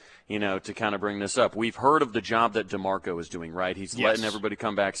that, to kind of bring this up. We've heard of the job that DeMarco is doing, right? He's letting everybody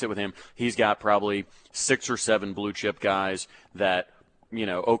come back, sit with him. He's got probably 6 or 7 blue-chip guys that –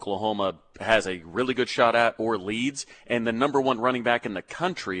 Oklahoma has a really good shot at or leads, and the number 1 running back in the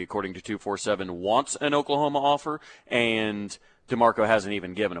country, according to 247, wants an Oklahoma offer, and DeMarco hasn't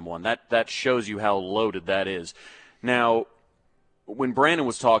even given him one. That shows you how loaded that is. Now, when Brandon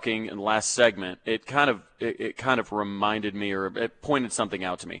was talking in the last segment, it kind of reminded me, or it pointed something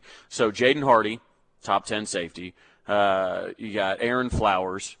out to me. So Jaden Hardy, top 10 safety. You got Aaron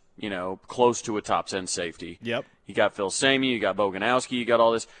Flowers, close to a top 10 safety. Yep. You got Phil Samey, you got Boganowski, you got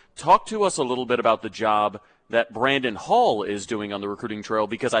all this. Talk to us a little bit about the job that Brandon Hall is doing on the recruiting trail,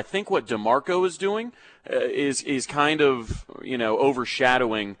 because I think what DeMarco is doing is kind of,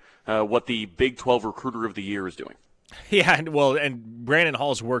 overshadowing what the Big 12 Recruiter of the Year is doing. Yeah, and Brandon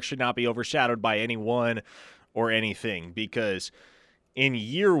Hall's work should not be overshadowed by anyone or anything, because in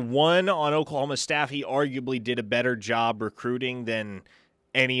year one on Oklahoma's staff, he arguably did a better job recruiting than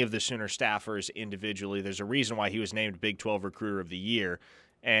any of the Sooner staffers individually. There's a reason why he was named Big 12 Recruiter of the Year.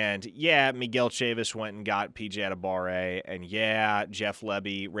 And, yeah, Miguel Chavis went and got P.J. Adebawore, and, yeah, Jeff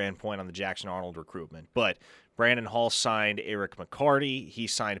Lebby ran point on the Jackson Arnold recruitment. But Brandon Hall signed Eric McCarty. He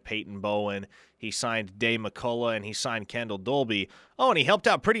signed Peyton Bowen. He signed Day McCullough, and he signed Kendall Dolby. Oh, and he helped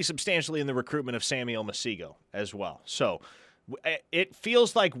out pretty substantially in the recruitment of Samuel Masigo as well. So it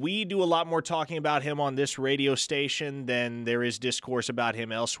feels like we do a lot more talking about him on this radio station than there is discourse about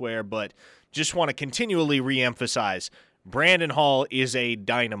him elsewhere, but just want to continually reemphasize Brandon Hall is a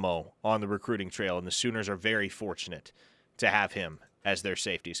dynamo on the recruiting trail, and the Sooners are very fortunate to have him as their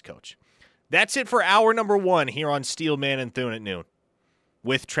safeties coach. That's it for hour number one here on Steelman and Thune at noon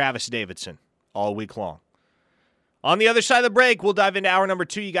with Travis Davidson all week long. On the other side of the break, we'll dive into hour number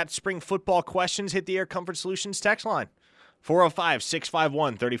two. You got spring football questions. Hit the Air Comfort Solutions text line,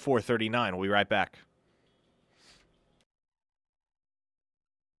 405-651-3439. We'll be right back.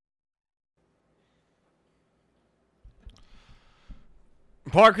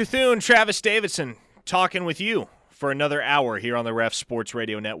 Parker Thune, Travis Davidson, talking with you for another hour here on the Ref Sports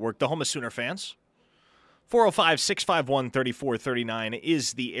Radio Network. The home of Sooner fans. 405-651-3439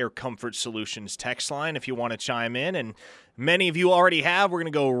 is the Air Comfort Solutions text line if you want to chime in, and many of you already have. We're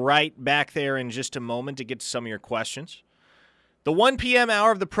going to go right back there in just a moment to get to some of your questions. The 1 p.m.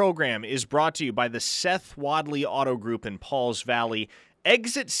 hour of the program is brought to you by the Seth Wadley Auto Group in Pauls Valley.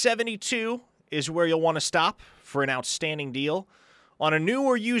 Exit 72 is where you'll want to stop for an outstanding deal on a new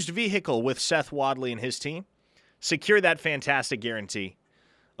or used vehicle with Seth Wadley and his team. Secure that fantastic guarantee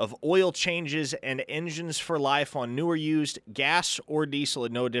of oil changes and engines for life on new or used gas or diesel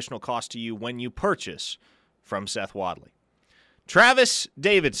at no additional cost to you when you purchase from Seth Wadley. Travis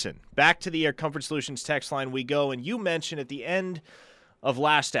Davidson, back to the Air Comfort Solutions text line we go, and you mentioned at the end of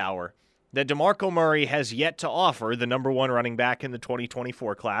last hour that DeMarco Murray has yet to offer the number one running back in the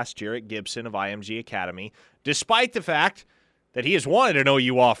 2024 class, Jarrett Gibson of IMG Academy, despite the fact that he has wanted an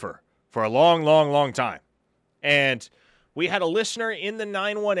OU offer for a long, long, long time. And we had a listener in the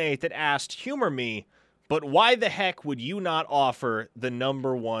 918 that asked, humor me, but why the heck would you not offer the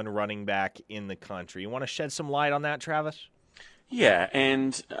number one running back in the country? You want to shed some light on that, Travis? Yeah,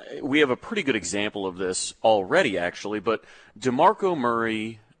 and we have a pretty good example of this already, actually, but DeMarco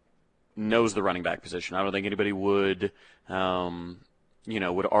Murray knows the running back position. I don't think anybody would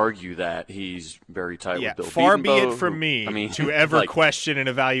would argue that he's very tight with Bill far Beatenbow, be it from me to ever question an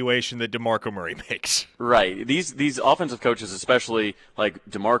evaluation that DeMarco Murray makes. Right. These offensive coaches, especially like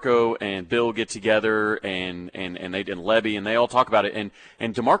DeMarco and Bill, get together and Lebby, and they all talk about it,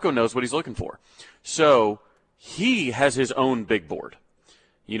 and DeMarco knows what he's looking for. So he has his own big board.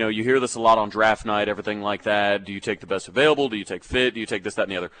 You know, you hear this a lot on draft night, everything like that. Do you take the best available? Do you take fit? Do you take this, that,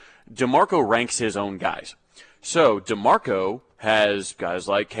 and the other? DeMarco ranks his own guys. So DeMarco has guys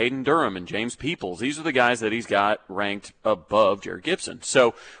like Caden Durham and James Peoples. These are the guys that he's got ranked above Jarrett Gibson.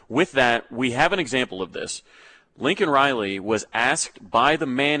 So with that, we have an example of this. Lincoln Riley was asked by the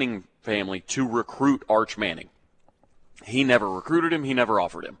Manning family to recruit Arch Manning. He never recruited him. He never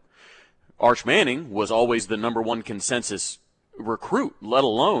offered him. Arch Manning was always the number one consensus recruit, let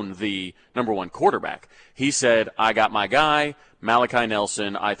alone the number one quarterback. He said, I got my guy, Malachi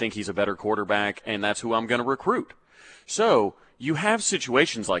Nelson. I think he's a better quarterback, and that's who I'm going to recruit. So you have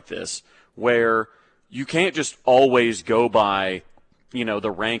situations like this where you can't just always go by,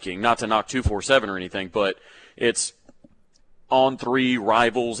 the ranking, not to knock 247 or anything, but it's on three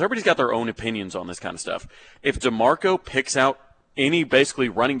rivals. Everybody's got their own opinions on this kind of stuff. If DeMarco picks out any basically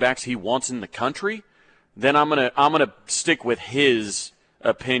running backs he wants in the country, then I'm gonna stick with his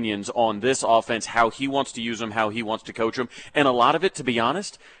opinions on this offense, how he wants to use them, how he wants to coach them. And a lot of it, to be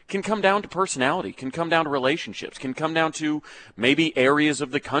honest, can come down to personality, can come down to relationships, can come down to maybe areas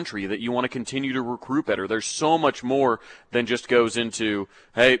of the country that you want to continue to recruit better. There's so much more than just goes into,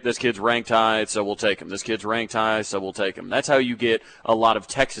 hey, this kid's ranked high, so we'll take him. This kid's ranked high, so we'll take him. That's how you get a lot of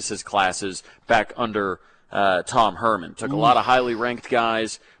Texas's classes back under Tom Herman. Took a lot of highly ranked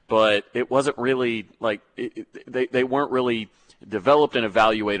guys, but it wasn't really they weren't really developed and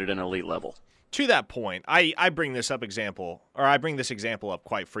evaluated at an elite level. To that point, I bring this example up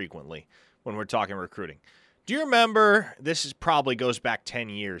quite frequently when we're talking recruiting. Do you remember, probably goes back 10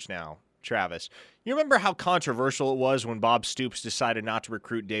 years now, Travis, you remember how controversial it was when Bob Stoops decided not to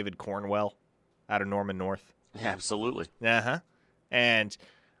recruit David Cornwell out of Norman North? Absolutely. Uh-huh. And,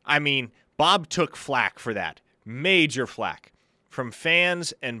 I mean, Bob took flack for that. Major flack from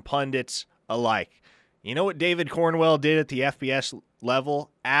fans and pundits alike. You know what David Cornwell did at the FBS level?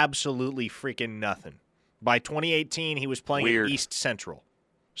 Absolutely freaking nothing. By 2018, he was playing at East Central.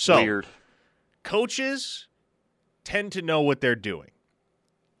 So, coaches tend to know what they're doing.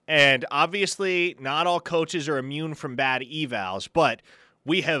 And obviously, not all coaches are immune from bad evals, but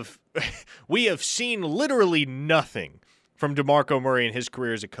we have seen literally nothing from DeMarco Murray in his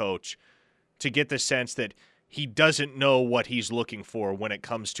career as a coach to get the sense that he doesn't know what he's looking for when it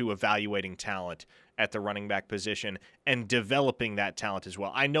comes to evaluating talent at the running back position and developing that talent as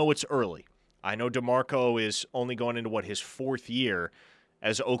well. I know it's early. I know DeMarco is only going into, his 4th year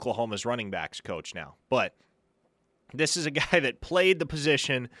as Oklahoma's running backs coach now. But this is a guy that played the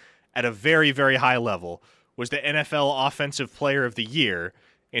position at a very, very high level, was the NFL Offensive Player of the Year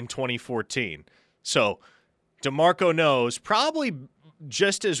in 2014. So DeMarco knows probably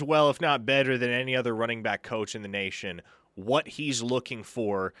just as well, if not better than any other running back coach in the nation, what he's looking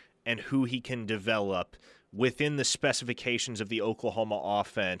for and who he can develop within the specifications of the Oklahoma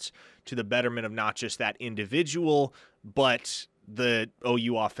offense to the betterment of not just that individual, but the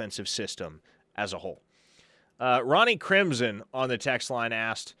OU offensive system as a whole. Ronnie Crimson on the text line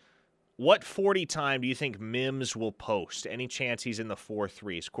asked, what 40 time do you think Mims will post? Any chance he's in the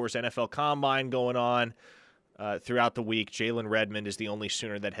 4.3s? Of course, NFL Combine going on throughout the week. Jalen Redmond is the only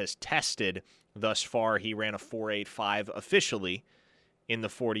Sooner that has tested thus far. He ran a 4.85 officially in the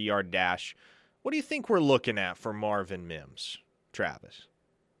 40-yard dash. What do you think we're looking at for Marvin Mims, Travis?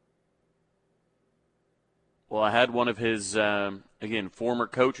 Well, I had one of his, former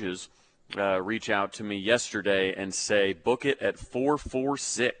coaches reach out to me yesterday and say, book it at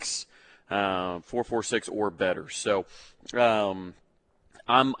 4.46, 4.46 or better. So I'm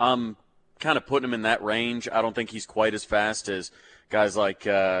kind of putting him in that range. I don't think he's quite as fast as guys like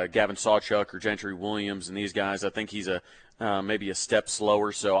Gavin Sawchuk or Gentry Williams and these guys. I think he's maybe a step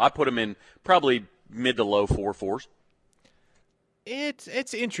slower. So I put him in probably mid to low 4.4s.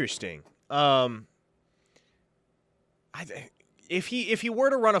 It's interesting. If he were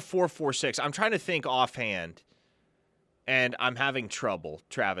to run a 4.46, I'm trying to think offhand, and I'm having trouble.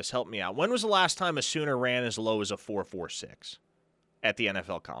 Travis, help me out. When was the last time a Sooner ran as low as a 4.46 at the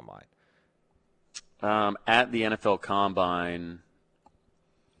NFL Combine? At the NFL Combine,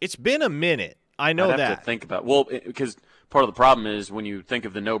 it's been a minute. I know I'd have to think about. Well, because part of the problem is when you think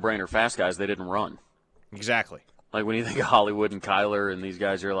of the no-brainer fast guys, they didn't run. Exactly. Like when you think of Hollywood and Kyler and these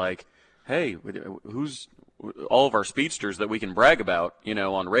guys, you're like, hey, who's all of our speedsters that we can brag about,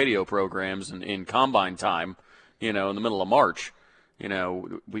 on radio programs and in combine time, in the middle of March.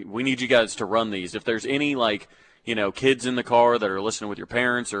 We need you guys to run these. If there's any, kids in the car that are listening with your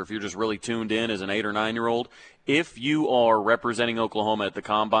parents, or if you're just really tuned in as an 8 or 9-year-old, if you are representing Oklahoma at the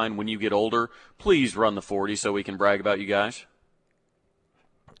Combine when you get older, please run the 40 so we can brag about you guys.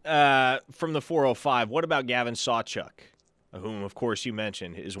 From the 4.05, what about Gavin Sawchuk, whom, of course, you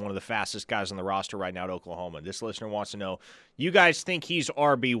mentioned is one of the fastest guys on the roster right now at Oklahoma? This listener wants to know, you guys think he's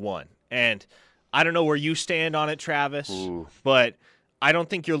RB1? And I don't know where you stand on it, Travis, but I don't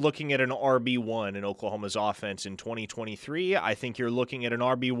think you're looking at an RB1 in Oklahoma's offense in 2023. I think you're looking at an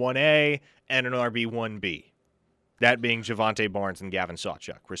RB1A and an RB1B, that being Javante Barnes and Gavin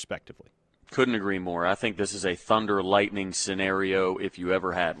Sawchuk, respectively. Couldn't agree more. I think this is a thunder lightning scenario if you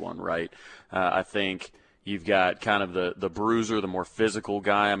ever had one, right? I think you've got kind of the bruiser, the more physical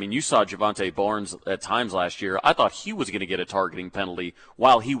guy. I mean, you saw Javante Barnes at times last year. I thought he was going to get a targeting penalty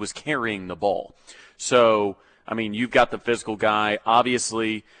while he was carrying the ball. So, I mean, you've got the physical guy.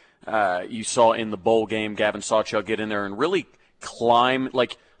 Obviously, you saw in the bowl game Gavin Sawchuk get in there and really climb,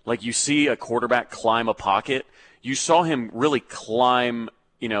 like you see a quarterback climb a pocket. You saw him really climb,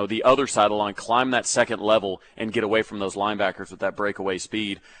 the other side of the line, climb that second level and get away from those linebackers with that breakaway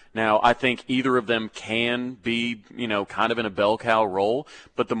speed. Now, I think either of them can be, kind of in a bell cow role,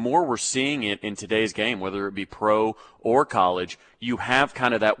 but the more we're seeing it in today's game, whether it be pro or college, you have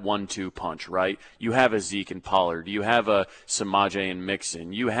kind of that 1-2 punch, right? You have a Zeke and Pollard. You have a Samaje and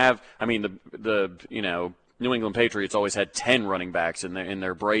Mixon. You have, the New England Patriots always had 10 running backs in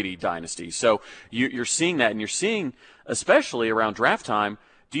their Brady dynasty. So you're seeing that, and you're seeing, especially around draft time,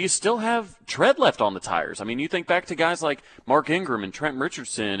 do you still have tread left on the tires? I mean, you think back to guys like Mark Ingram and Trent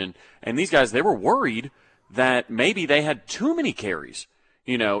Richardson and these guys, they were worried that maybe they had too many carries,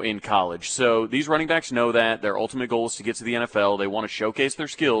 in college. So these running backs know that. Their ultimate goal is to get to the NFL. They want to showcase their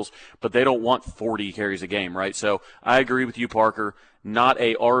skills, but they don't want 40 carries a game, right? So I agree with you, Parker. Not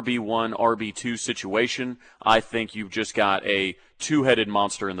a RB1, RB2 situation. I think you've just got a two-headed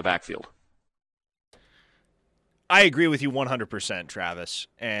monster in the backfield. I agree with you 100%, Travis.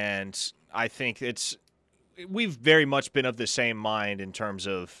 And I think we've very much been of the same mind in terms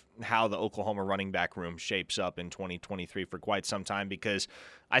of how the Oklahoma running back room shapes up in 2023 for quite some time, because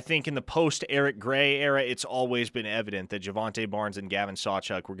I think in the post-Eric Gray era, it's always been evident that Javonte Barnes and Gavin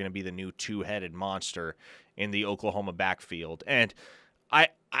Sawchuk were going to be the new two-headed monster in the Oklahoma backfield. And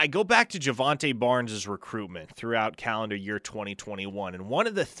I go back to Javonte Barnes' recruitment throughout calendar year 2021, and one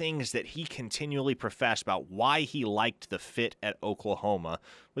of the things that he continually professed about why he liked the fit at Oklahoma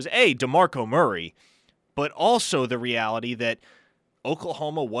was, A, DeMarco Murray, but also the reality that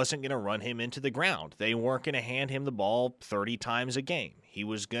Oklahoma wasn't going to run him into the ground. They weren't going to hand him the ball 30 times a game. He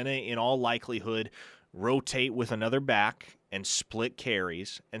was going to, in all likelihood, rotate with another back and split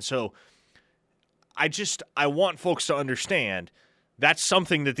carries. And so I want folks to understand that's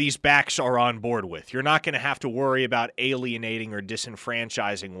something that these backs are on board with. You're not going to have to worry about alienating or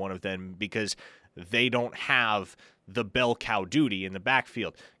disenfranchising one of them because they don't have the bell cow duty in the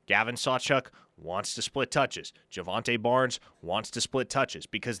backfield. Gavin Sawchuk wants to split touches. Javonte Barnes wants to split touches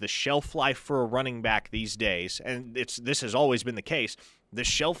because the shelf life for a running back these days, and this has always been the case, the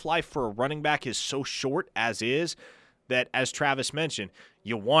shelf life for a running back is so short as is that, as Travis mentioned,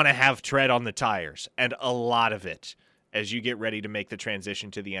 you want to have tread on the tires, and a lot of it, as you get ready to make the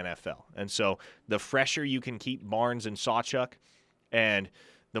transition to the NFL. And so the fresher you can keep Barnes and Sawchuk and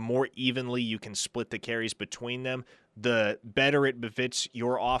the more evenly you can split the carries between them, the better it befits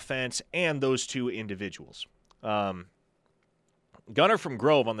your offense and those two individuals. Gunnar from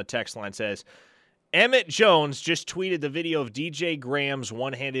Grove on the text line says, Emmett Jones just tweeted the video of DJ Graham's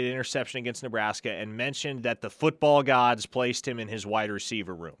one-handed interception against Nebraska and mentioned that the football gods placed him in his wide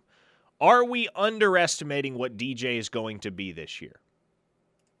receiver room. Are we underestimating what DJ is going to be this year?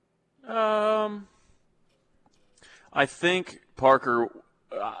 I think, Parker,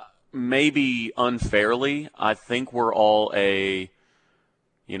 maybe unfairly, I think we're all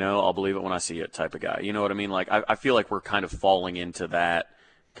I'll believe it when I see it type of guy. You know what I mean? Like, I feel like we're kind of falling into that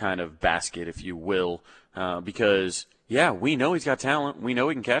kind of basket, if you will, because, yeah, we know he's got talent. We know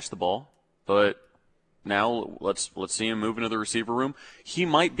he can catch the ball. But now let's see him move into the receiver room. He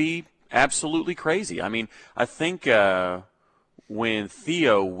might be absolutely crazy. I mean, I think when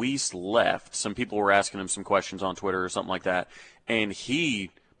Theo Weiss left, some people were asking him some questions on Twitter or something like that, and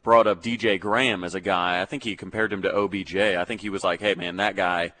he brought up DJ Graham as a guy. I think he compared him to OBJ. I think he was like, hey, man, that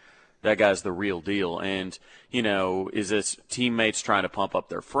guy's the real deal. And, is this teammates trying to pump up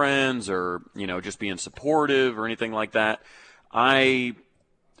their friends or, just being supportive or anything like that? Who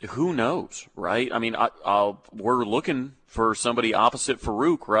knows, right? I mean, we're looking for somebody opposite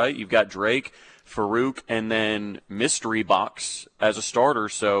Farouk, right? You've got Drake, Farouk, and then Mystery Box as a starter,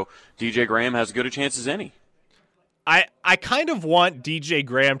 so DJ Graham has as good a chance as any. I kind of want DJ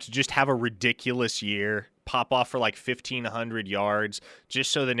Graham to just have a ridiculous year, pop off for like 1,500 yards,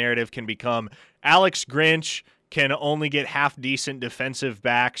 just so the narrative can become Alex Grinch can only get half-decent defensive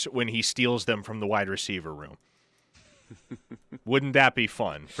backs when he steals them from the wide receiver room. Wouldn't that be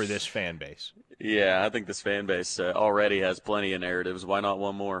fun for this fan base? Yeah, I think this fan base already has plenty of narratives. Why not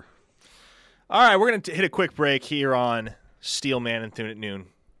one more? All right, we're going to hit a quick break here on Steelman and Thune at Noon.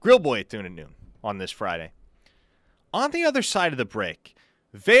 Grill Boy at Thune at Noon on this Friday. On the other side of the break,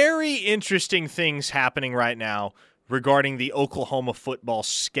 very interesting things happening right now regarding the Oklahoma football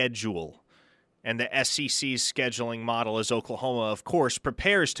schedule and the SEC's scheduling model as Oklahoma, of course,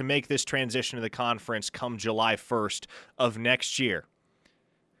 prepares to make this transition to the conference come July 1st of next year.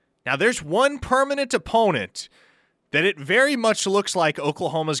 Now, there's one permanent opponent that it very much looks like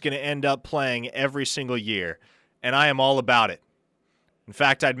Oklahoma's going to end up playing every single year, and I am all about it. In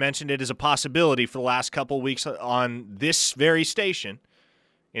fact, I'd mentioned it as a possibility for the last couple weeks on this very station,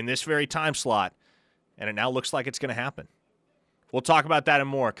 in this very time slot, and it now looks like it's going to happen. We'll talk about that and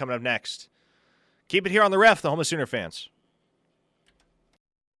more coming up next. Keep it here on The Ref, the home of Sooner fans.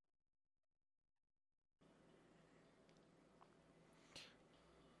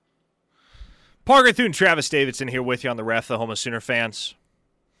 Parker Thune, Travis Davidson here with you on The Ref, the home of Sooner fans.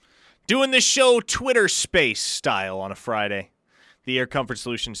 Doing this show Twitter space style on a Friday. The Air Comfort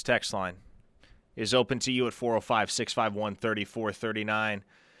Solutions text line is open to you at 405-651-3439.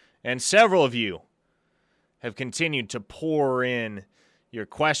 And several of you have continued to pour in your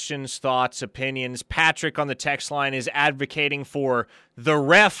questions, thoughts, opinions. Patrick on the text line is advocating for the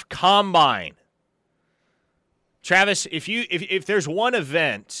Ref Combine. Travis, if there's one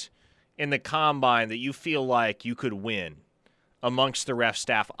event in the Combine that you feel like you could win amongst the Ref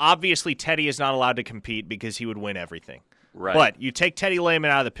staff, obviously Teddy is not allowed to compete because he would win everything. Right. But you take Teddy Lehman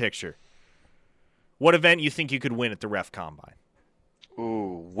out of the picture. What event you think you could win at the Ref Combine?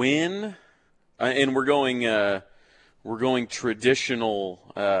 Ooh, win? And we're going we're going traditional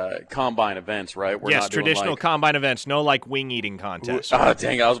combine events, right? We're yes, not doing traditional like, combine events, no like wing eating contest.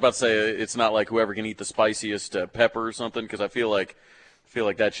 Dang, I was about to say it's not like whoever can eat the spiciest pepper or something, because I feel like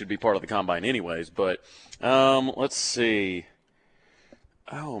that should be part of the combine anyways. But let's see.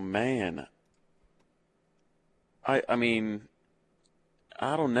 Oh man, I mean,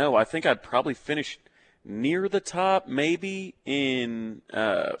 I don't know. I think I'd probably finish near the top, maybe in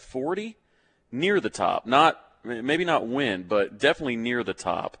 40, near the top. Maybe not win, but definitely near the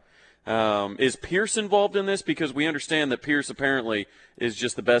top. Is Pierce involved in this? Because we understand that Pierce apparently is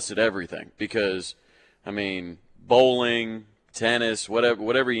just the best at everything. Because, I mean, bowling, tennis,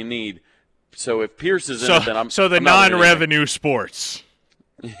 whatever you need. So if Pierce is in it, then I'm so the I'm not winning non-revenue sports.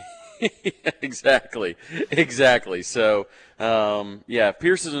 Exactly. So, if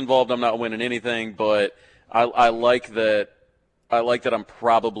Pierce is involved, I'm not winning anything. But I like that. I like that I'm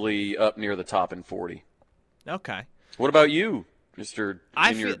probably up near the top in 40. Okay. What about you, Mr.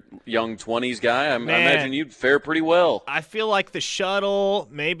 Your young 20s guy? I imagine you'd fare pretty well. I feel like the shuttle,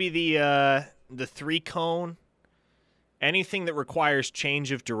 maybe the 3-cone, anything that requires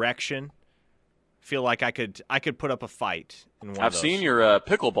change of direction. Feel like I could put up a fight in one of those. I've seen your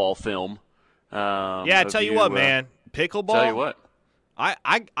pickleball film. I tell you what, man, pickleball. Tell you what,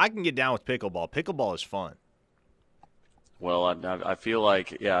 I can get down with pickleball. Pickleball is fun. Well, I feel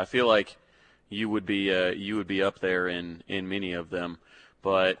like you would be up there in many of them.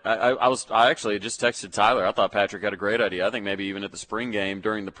 But I actually just texted Tyler. I thought Patrick had a great idea. I think maybe even at the spring game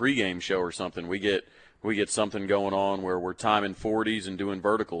during the pregame show or something, we get something going on where we're timing 40s and doing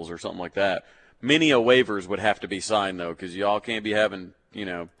verticals or something like that. Many waivers would have to be signed though, because y'all can't be having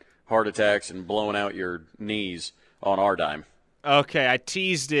heart attacks and blowing out your knees on our dime. Okay, I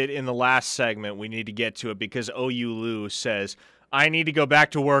teased it in the last segment. We need to get to it because OU Lou says, I need to go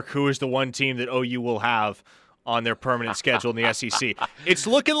back to work. Who is the one team that OU will have on their permanent schedule in the SEC? It's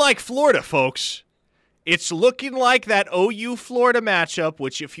looking like Florida, folks. It's looking like that OU-Florida matchup,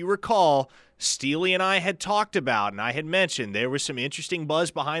 which, if you recall, Steely and I had talked about, and I had mentioned there was some interesting buzz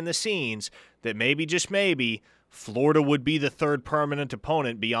behind the scenes that maybe, just maybe, Florida would be the third permanent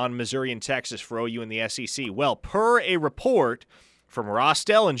opponent beyond Missouri and Texas for OU in the SEC. Well, per a report from Ross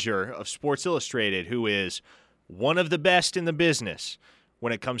Dellinger of Sports Illustrated, who is one of the best in the business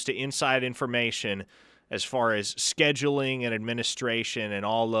when it comes to inside information as far as scheduling and administration and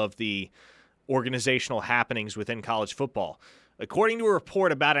all of the organizational happenings within college football. According to a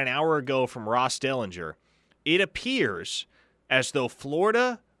report about an hour ago from Ross Dellinger, it appears as though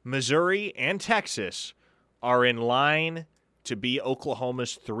Florida, Missouri, and Texas are in line to be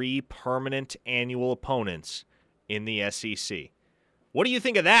Oklahoma's 3 permanent annual opponents in the SEC. What do you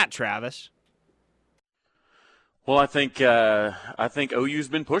think of that, Travis? Well, I think OU's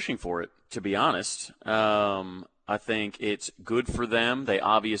been pushing for it, to be honest. I think it's good for them. They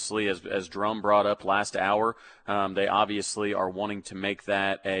obviously, as Drum brought up last hour, they obviously are wanting to make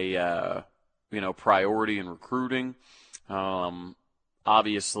that a priority in recruiting.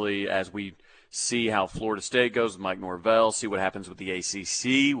 Obviously, as we see how Florida State goes with Mike Norvell, see what happens with the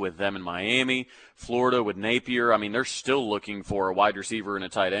ACC, with them in Miami, Florida with Napier. I mean, they're still looking for a wide receiver and a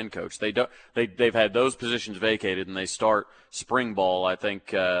tight end coach. They've had those positions vacated, and they start spring ball, I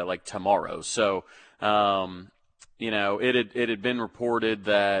think, like tomorrow. So, it had been reported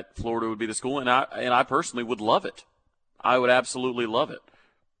that Florida would be the school, and I personally would love it. I would absolutely love it.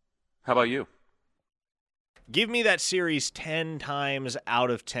 How about you? Give me that series 10 times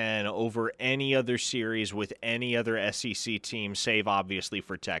out of 10 over any other series with any other SEC team, save obviously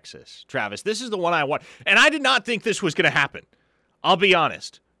for Texas. Travis, this is the one I want. And I did not think this was going to happen. I'll be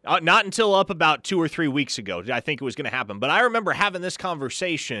honest. Not until up about 2 or 3 weeks ago did I think it was going to happen. But I remember having this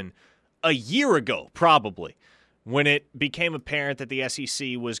conversation a year ago, probably, when it became apparent that the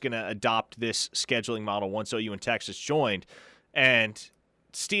SEC was going to adopt this scheduling model once OU and Texas joined. And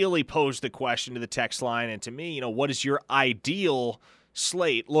Steely posed the question to the text line, and to me, what does your ideal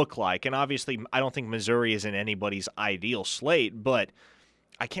slate look like? And obviously, I don't think Missouri is in anybody's ideal slate, but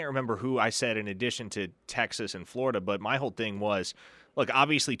I can't remember who I said in addition to Texas and Florida, but my whole thing was, look,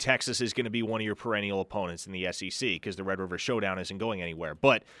 obviously Texas is going to be one of your perennial opponents in the SEC because the Red River Showdown isn't going anywhere.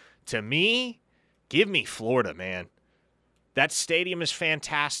 But to me, give me Florida, man. That stadium is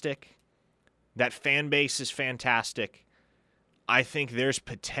fantastic. That fan base is fantastic. I think there's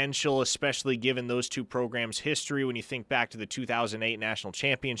potential, especially given those two programs' history, when you think back to the 2008 National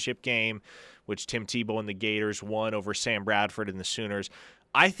Championship game, which Tim Tebow and the Gators won over Sam Bradford and the Sooners.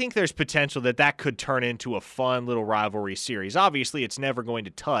 I think there's potential that could turn into a fun little rivalry series. Obviously, it's never going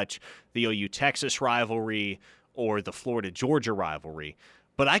to touch the OU-Texas rivalry or the Florida-Georgia rivalry,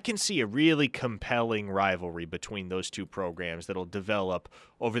 But I can see a really compelling rivalry between those two programs that'll develop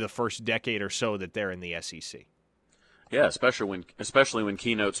over the first decade or so that they're in the SEC. Yeah, especially when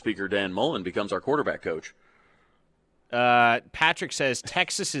keynote speaker Dan Mullen becomes our quarterback coach. Patrick says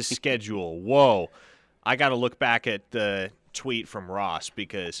Texas's schedule. Whoa. I got to look back at the tweet from Ross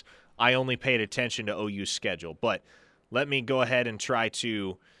because I only paid attention to OU's schedule. But let me go ahead and try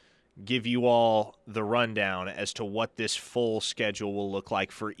to give you all the rundown as to what this full schedule will look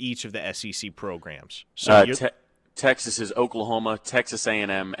like for each of the SEC programs. So Texas is Oklahoma, Texas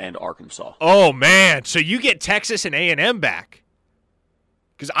A&M, and Arkansas. Oh, man. So you get Texas and A&M back.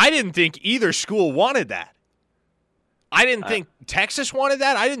 Because I didn't think either school wanted that. I didn't think Texas wanted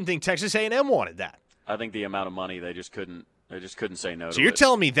that. I didn't think Texas A&M wanted that. I think the amount of money, they just couldn't say no to it. So you're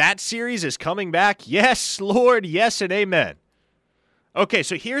telling me that series is coming back? Yes, Lord, yes, and amen. Okay,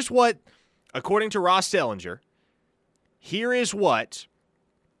 so here's what, according to Ross Dellinger, here is what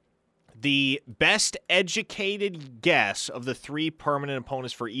the best educated guess of the three permanent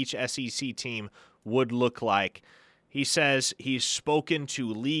opponents for each SEC team would look like. He says he's spoken to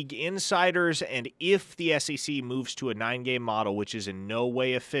league insiders, and if the SEC moves to a 9-game model, which is in no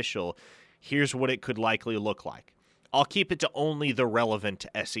way official, here's what it could likely look like. I'll keep it to only the relevant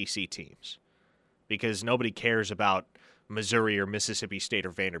SEC teams because nobody cares about Missouri or Mississippi State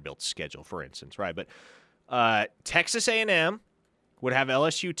or Vanderbilt's schedule, for instance, right? But Texas A&M would have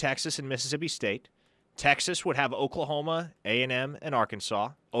LSU, Texas, and Mississippi State. Texas would have Oklahoma, A&M, and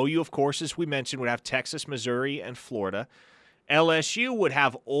Arkansas. OU, of course, as we mentioned, would have Texas, Missouri, and Florida. LSU would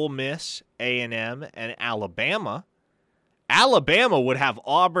have Ole Miss, A&M, and Alabama. Alabama would have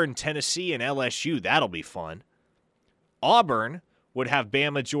Auburn, Tennessee, and LSU. That'll be fun. Auburn would have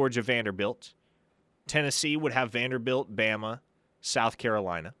Bama, Georgia, Vanderbilt. Tennessee would have Vanderbilt, Bama, South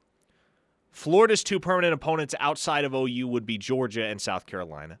Carolina. Florida's two permanent opponents outside of OU would be Georgia and South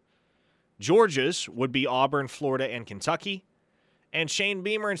Carolina. Georgia's would be Auburn, Florida, and Kentucky. And Shane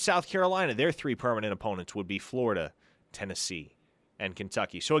Beamer in South Carolina, their three permanent opponents would be Florida, Tennessee, and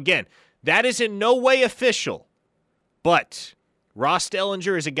Kentucky. So again, that is in no way official, but Ross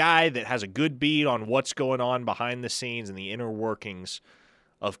Dellinger is a guy that has a good beat on what's going on behind the scenes and the inner workings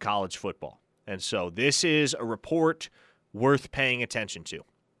of college football. And so this is a report worth paying attention to.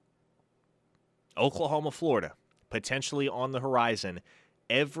 Oklahoma, Florida, potentially on the horizon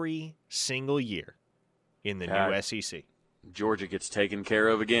every single year in the new SEC. Georgia gets taken care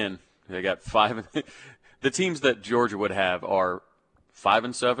of again. They got five. The teams that Georgia would have are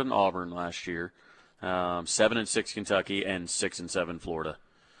 5-7 Auburn last year, 7-6 Kentucky, and 6-7 Florida.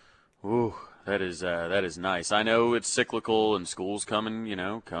 Ooh, that is nice. I know it's cyclical and schools come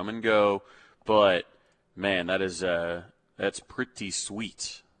and go, but man, that's pretty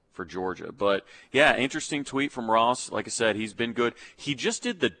sweet for Georgia. But yeah, interesting tweet from Ross. Like I said, he's been good. He just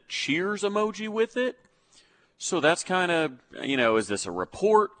did the cheers emoji with it. So that's kind of, is this a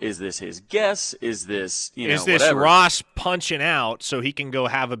report? Is this his guess? Is this, is this whatever? Ross punching out so he can go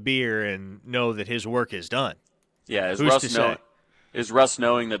have a beer and know that his work is done? Yeah, is Russ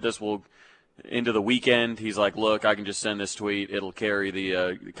knowing that this will into the weekend? He's like, look, I can just send this tweet. It'll carry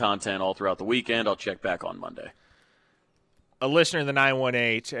the content all throughout the weekend. I'll check back on Monday. A listener in the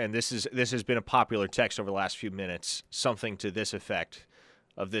 918, and this has been a popular text over the last few minutes, something to this effect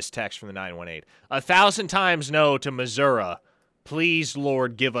of this text from the 918. 1,000 times no to Missouri. Please,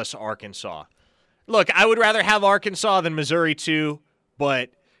 Lord, give us Arkansas. Look, I would rather have Arkansas than Missouri too, but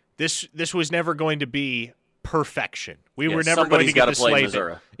this was never going to be perfection. We were never going to get the slate.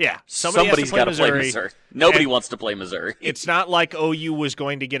 Missouri. Yeah, somebody's got to play Missouri. Nobody wants to play Missouri. It's not like OU was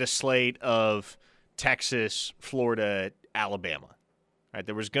going to get a slate of Texas, Florida, Alabama. Right?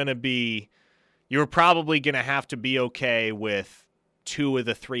 There was going to be – you were probably going to have to be okay with two of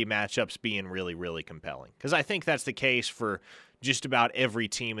the three matchups being really, really compelling. Because I think that's the case for just about every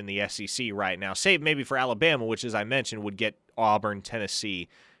team in the SEC right now, save maybe for Alabama, which, as I mentioned, would get Auburn, Tennessee,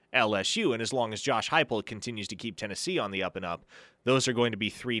 LSU. And as long as Josh Heupel continues to keep Tennessee on the up and up, those are going to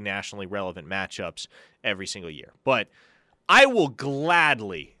be three nationally relevant matchups every single year. But I will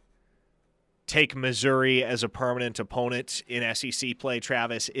gladly take Missouri as a permanent opponent in SEC play,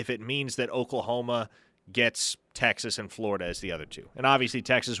 Travis, if it means that Oklahoma gets Texas and Florida as the other two. And obviously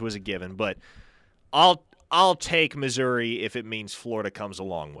Texas was a given, but I'll take Missouri if it means Florida comes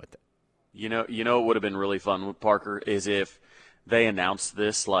along with it. You know what would have been really fun with Parker is if they announced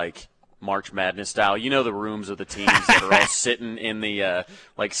this like March Madness style. The rooms of the teams that are all sitting in the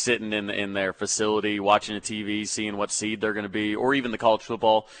in their facility watching a TV, seeing what seed they're going to be, or even the college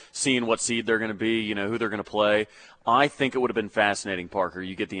football, seeing what seed they're going to be, who they're going to play. I think it would have been fascinating, Parker.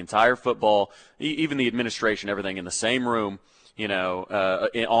 You get the entire football, even the administration, everything in the same room.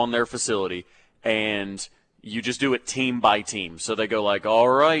 on their facility, and you just do it team by team. So they go like, all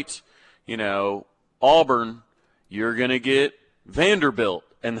right, Auburn, you're going to get Vanderbilt.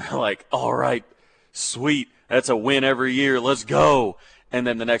 And they're like, all right, sweet. That's a win every year. Let's go. And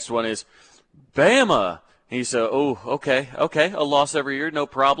then the next one is Bama. And you say, oh, okay, a loss every year, no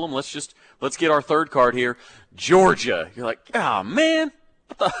problem. Let's get our third card here. Georgia. You're like, man,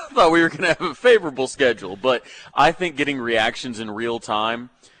 I thought we were going to have a favorable schedule. But I think getting reactions in real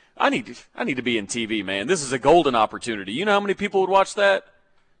time, I need to be in TV, man. This is a golden opportunity. You know how many people would watch that?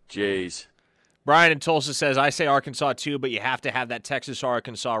 Jeez. Brian in Tulsa says, I say Arkansas too, but you have to have that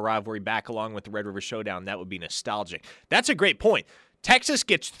Texas-Arkansas rivalry back along with the Red River Showdown. That would be nostalgic. That's a great point. Texas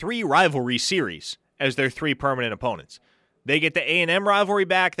gets 3 rivalry series as their 3 permanent opponents. They get the A&M rivalry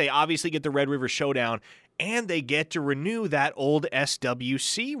back. They obviously get the Red River Showdown, and they get to renew that old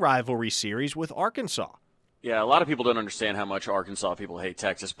SWC rivalry series with Arkansas. Yeah, a lot of people don't understand how much Arkansas people hate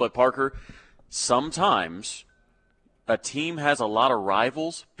Texas. But, Parker, sometimes a team has a lot of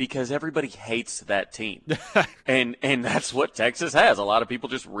rivals because everybody hates that team. and that's what Texas has. A lot of people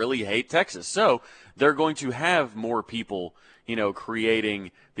just really hate Texas. So they're going to have more people,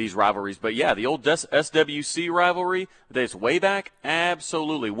 creating these rivalries. But, yeah, the old SWC rivalry dates way back,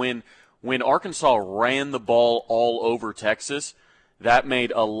 absolutely. When Arkansas ran the ball all over Texas, that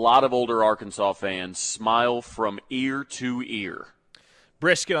made a lot of older Arkansas fans smile from ear to ear.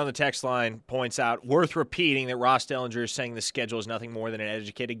 Brisket on the text line points out, worth repeating that Ross Dellinger is saying the schedule is nothing more than an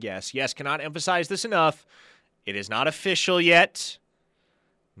educated guess. Yes, cannot emphasize this enough. It is not official yet.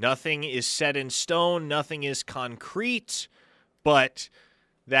 Nothing is set in stone. Nothing is concrete. But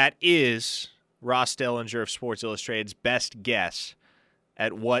that is Ross Dellinger of Sports Illustrated's best guess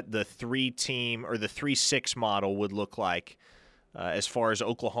at what the 3-team or the 3-6 model would look like as far as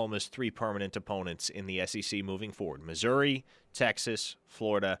Oklahoma's 3 permanent opponents in the SEC moving forward. Missouri, Texas,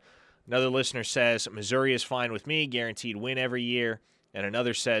 Florida. Another listener says, Missouri is fine with me, guaranteed win every year. And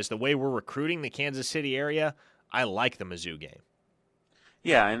another says, the way we're recruiting the Kansas City area, I like the Mizzou game.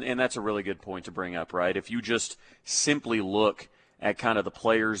 Yeah, and that's a really good point to bring up, right? If you just simply look at kind of the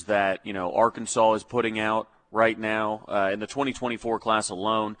players that, Arkansas is putting out right now, in the 2024 class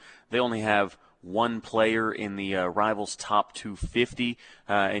alone, they only have 1 player in the Rivals Top 250,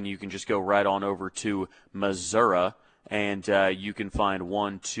 and you can just go right on over to Missouri, and you can find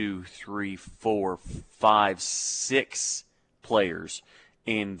 6 players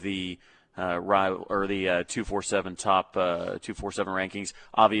in the rival or the 247 top 247 rankings.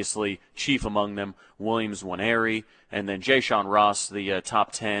 Obviously, chief among them, Williams Nwaneri, and then Jayshon Ross, the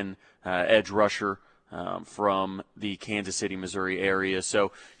top 10 edge rusher from the Kansas City, Missouri area.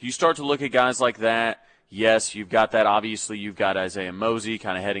 So you start to look at guys like that. Yes, you've got that. Obviously, you've got Isaiah Mosey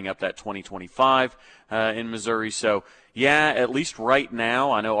kind of heading up that 2025 in Missouri. So, yeah, at least right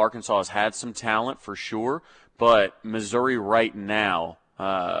now, I know Arkansas has had some talent for sure, but Missouri right now,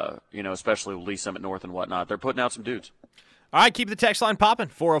 especially with Lee Summit North and whatnot, they're putting out some dudes. All right, keep the text line popping,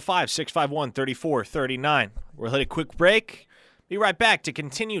 405-651-3439. We'll hit a quick break. Be right back to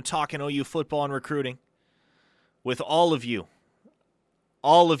continue talking OU football and recruiting with all of you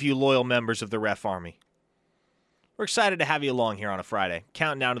loyal members of the Ref Army. We're excited to have you along here on a Friday,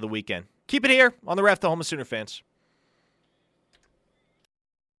 counting down to the weekend. Keep it here on the Ref, the home of Sooner fans.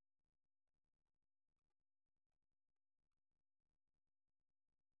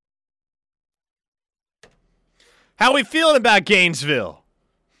 How we feeling about Gainesville?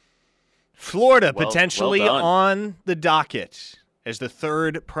 Florida potentially on the docket as the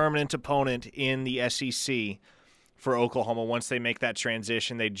 3rd permanent opponent in the SEC for Oklahoma. Once they make that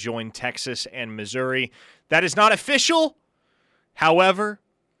transition, they join Texas and Missouri. That is not official. However,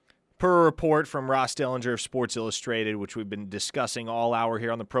 per a report from Ross Dellinger of Sports Illustrated, which we've been discussing all hour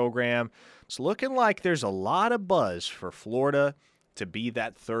here on the program, it's looking like there's a lot of buzz for Florida to be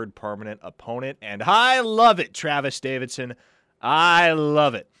that 3rd permanent opponent. And I love it, Travis Davidson. I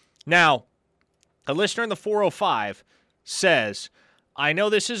love it. Now, a listener in the 405 says, I know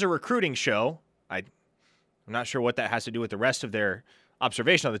this is a recruiting show. I'm not sure what that has to do with the rest of their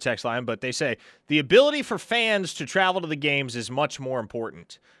observation on the text line, but they say, the ability for fans to travel to the games is much more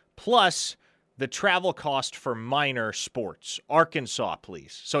important. Plus, the travel cost for minor sports. Arkansas,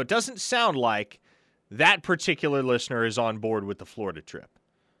 please. So it doesn't sound like that particular listener is on board with the Florida trip.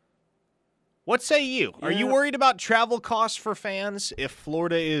 What say you? Yeah. Are you worried about travel costs for fans if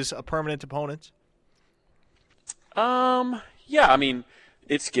Florida is a permanent opponent? Yeah, I mean,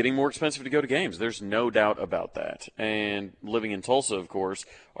 it's getting more expensive to go to games. There's no doubt about that. And living in Tulsa, of course,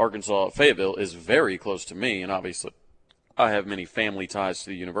 Arkansas, Fayetteville is very close to me, and obviously I have many family ties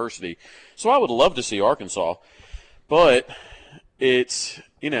to the university. So I would love to see Arkansas. But it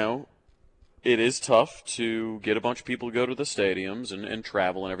is tough to get a bunch of people to go to the stadiums and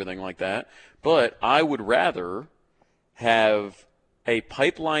travel and everything like that. But I would rather have a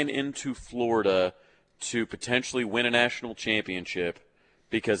pipeline into Florida to potentially win a national championship,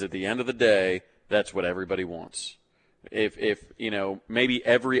 because at the end of the day, that's what everybody wants. If maybe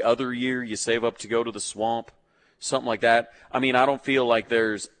every other year you save up to go to the Swamp, something like that. I mean, I don't feel like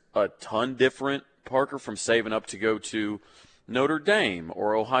there's a ton different, Parker, from saving up to go to Notre Dame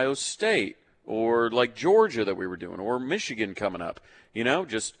or Ohio State or like Georgia that we were doing, or Michigan coming up.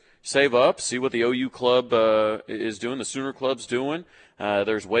 Just save up, see what the OU club is doing, the Sooner club's doing.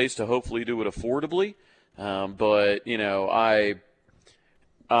 There's ways to hopefully do it affordably. But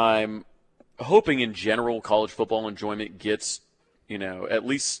I'm hoping in general college football enjoyment gets, at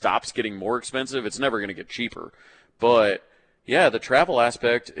least stops getting more expensive. It's never going to get cheaper. But, yeah, the travel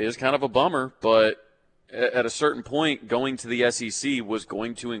aspect is kind of a bummer. But at a certain point, going to the SEC was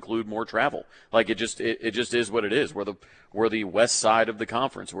going to include more travel. Like, it just is what it is. We're the west side of the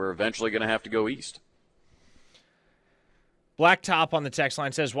conference. We're eventually going to have to go east. Blacktop on the text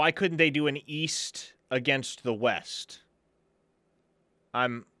line says, why couldn't they do an East against the West? I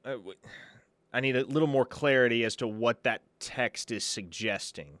need a little more clarity as to what that text is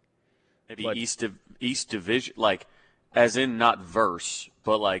suggesting. Maybe East Division, like, as in not verse,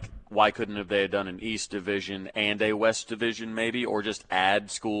 but like, why couldn't they have done an East Division and a West Division maybe, or just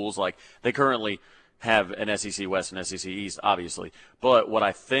add schools? Like, they currently have an SEC West and SEC East, obviously. But what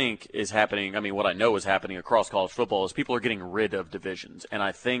I think is happening, what I know is happening across college football is people are getting rid of divisions. And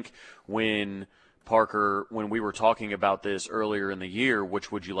I think when we were talking about this earlier in the year,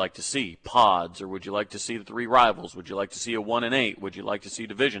 which would you like to see? Pods, or would you like to see the 3 rivals? Would you like to see a 1 and 8? Would you like to see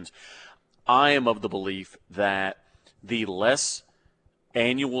divisions? I am of the belief that the less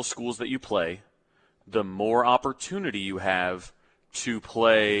annual schools that you play, the more opportunity you have to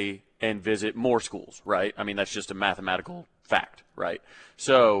play and visit more schools, right? That's just a mathematical fact, right?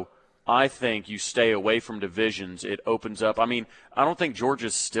 So I think you stay away from divisions. It opens up. I don't think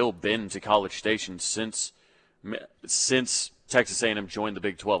Georgia's still been to College Station since Texas A&M joined the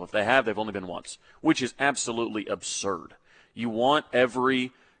Big 12. If they have, they've only been once, which is absolutely absurd. You want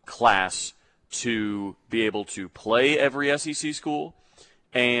every class to be able to play every SEC school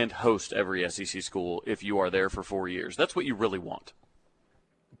and host every SEC school if you are there for 4 years. That's what you really want.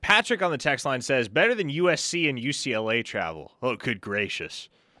 Patrick on the text line says, better than USC and UCLA travel. Oh, good gracious.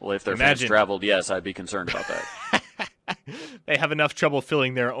 Well, if their fans traveled, yes, I'd be concerned about that. They have enough trouble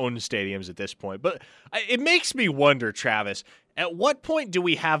filling their own stadiums at this point. But it makes me wonder, Travis, at what point do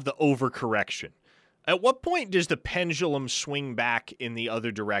we have the overcorrection? At what point does the pendulum swing back in the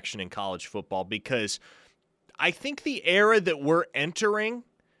other direction in college football? Because I think the era that we're entering,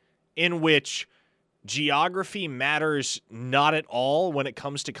 in which geography matters not at all when it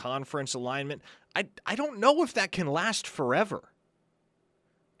comes to conference alignment, I don't know if that can last forever.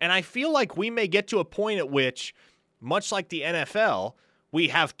 And I feel like we may get to a point at which, much like the NFL, we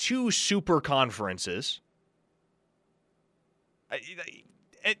have 2 super conferences.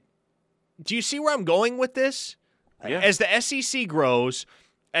 Do you see where I'm going with this? Yeah. As the SEC grows,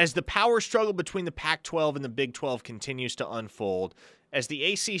 as the power struggle between the Pac-12 and the Big 12 continues to unfold, as the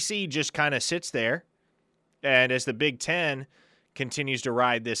ACC just kind of sits there, and as the Big 10 continues to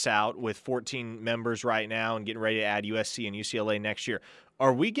ride this out with 14 members right now and getting ready to add USC and UCLA next year,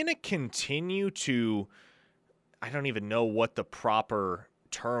 are we going to continue to, I don't even know what the proper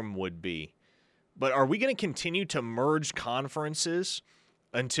term would be, but are we going to continue to merge conferences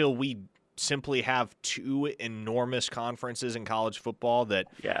until we simply have 2 enormous conferences in college football that...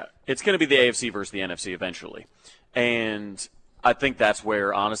 Yeah, it's going to be the AFC versus the NFC eventually. And I think that's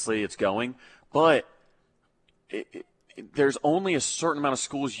where, honestly, it's going. But there's only a certain amount of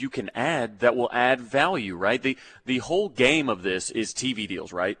schools you can add that will add value, right? The whole game of this is TV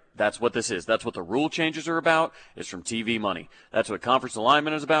deals, right? That's what this is. That's what the rule changes are about. It's from TV money. That's what conference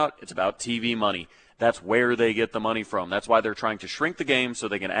alignment is about. It's about TV money. That's where they get the money from. That's why they're trying to shrink the game so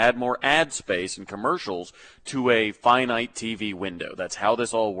they can add more ad space and commercials to a finite TV window. That's how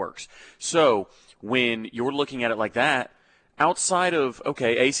this all works. So when you're looking at it like that, outside of,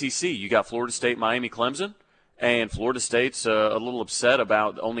 ACC, you got Florida State, Miami, Clemson. And Florida State's a little upset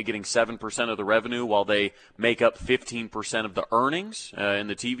about only getting 7% of the revenue while they make up 15% of the earnings in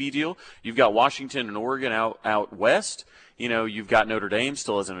the TV deal. You've got Washington and Oregon out west. You've got Notre Dame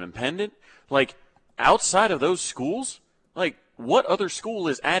still as an independent. Like, outside of those schools, like, what other school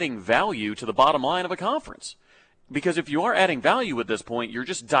is adding value to the bottom line of a conference? Because if you are adding value at this point, you're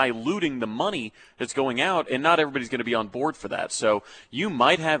just diluting the money that's going out, and not everybody's going to be on board for that. So you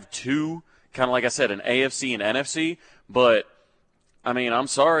might have 2, kind of like I said, an AFC and NFC, but I mean, I'm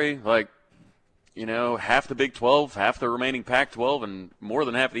sorry, like, half the Big 12, half the remaining Pac-12, and more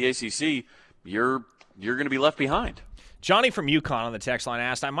than half of the ACC, you're going to be left behind. Johnny from UConn on the text line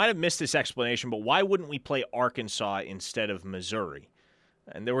asked, I might have missed this explanation, but why wouldn't we play Arkansas instead of Missouri?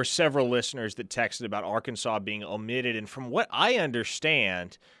 And there were several listeners that texted about Arkansas being omitted. And from what I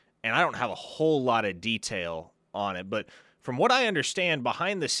understand, and I don't have a whole lot of detail on it, but from what I understand,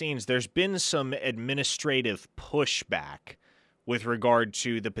 behind the scenes, there's been some administrative pushback with regard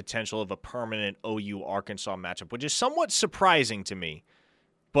to the potential of a permanent OU-Arkansas matchup, which is somewhat surprising to me.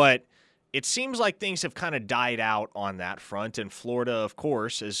 But it seems like things have kind of died out on that front, and Florida, of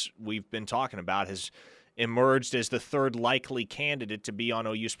course, as we've been talking about, has emerged as the third likely candidate to be on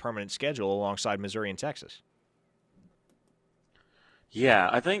OU's permanent schedule alongside Missouri and Texas. Yeah,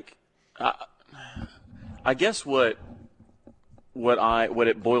 I think I guess what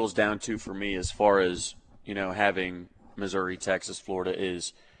it boils down to for me as far as, having Missouri, Texas, Florida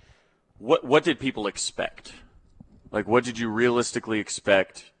is what did people expect? Like, what did you realistically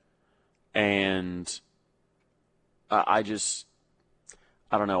expect? And I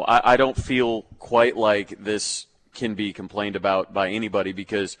don't know. I don't feel quite like this can be complained about by anybody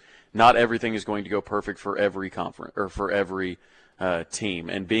because not everything is going to go perfect for every conference or for every team.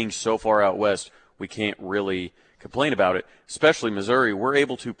 And being so far out west, we can't really complain about it. Especially Missouri, we're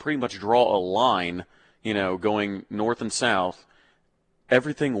able to pretty much draw a line, going north and south.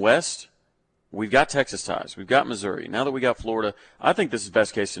 Everything west, we've got Texas ties. We've got Missouri. Now that we got Florida, I think this is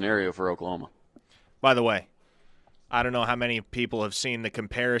best case scenario for Oklahoma. By the way, I don't know how many people have seen the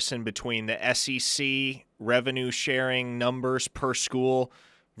comparison between the SEC revenue sharing numbers per school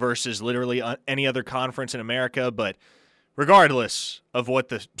versus literally any other conference in America, but regardless of what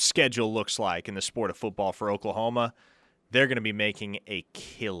the schedule looks like in the sport of football for Oklahoma, they're going to be making a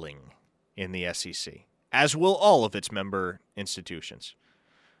killing in the SEC, as will all of its member institutions.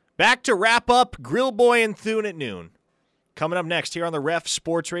 Back to wrap up Grill Boy and Thune at noon. Coming up next here on the Ref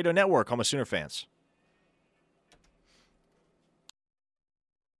Sports Radio Network, home of Sooner fans.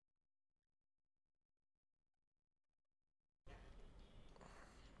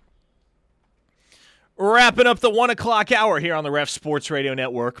 Wrapping up the 1 o'clock hour here on the Ref Sports Radio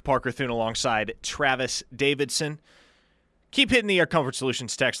Network. Parker Thune alongside Travis Davidson. Keep hitting the Air Comfort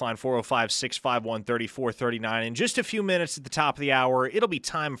Solutions text line 405-651-3439. In just a few minutes at the top of the hour, it'll be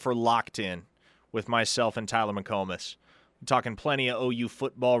time for Locked In with myself and Tyler McComas. We're talking plenty of OU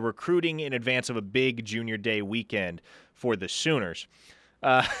football recruiting in advance of a big Junior Day weekend for the Sooners.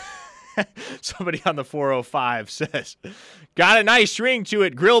 Somebody on the 405 says, got a nice ring to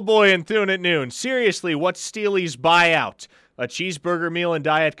it, Grill Boy and Thune at noon. Seriously, what's Steely's buyout? A cheeseburger meal and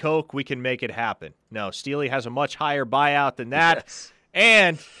Diet Coke? We can make it happen. No, Steely has a much higher buyout than that. Yes.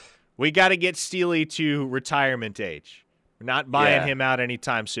 And we got to get Steely to retirement age. We're not buying him out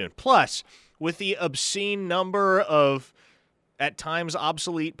anytime soon. Plus, with the obscene number of, at times,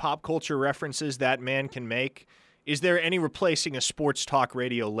 obsolete pop culture references that man can make, is there any replacing a sports talk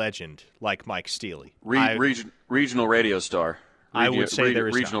radio legend like Mike Steely? Regional radio star. I would say there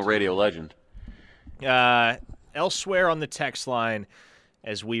is regional not. Radio legend. Elsewhere on the text line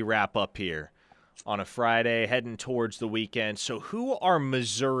as we wrap up here on a Friday, heading towards the weekend. So who are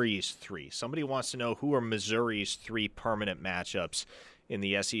Missouri's three? Somebody wants to know who are Missouri's three permanent matchups in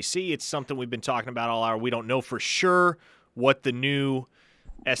the SEC. It's something we've been talking about all hour. We don't know for sure what the new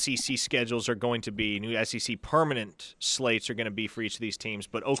SEC schedules are going to be, new SEC permanent slates are going to be for each of these teams,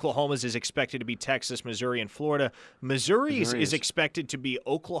 but Oklahoma's is expected to be Texas, Missouri, and Florida. Missouri's is expected to be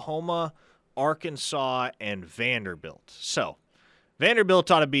Oklahoma, Arkansas, and Vanderbilt. So Vanderbilt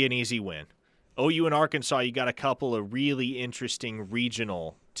ought to be an easy win. OU and Arkansas, you got a couple of really interesting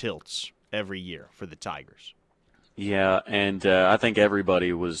regional tilts every year for the Tigers. Yeah, and I think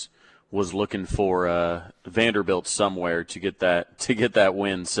everybody was looking for Vanderbilt somewhere to get that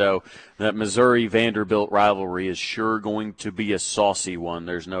win. So that Missouri-Vanderbilt rivalry is sure going to be a saucy one.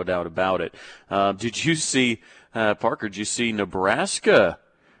 There's no doubt about it. Did you see, Parker, did you see Nebraska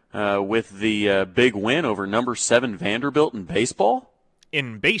with the big win over number 7 Vanderbilt in baseball?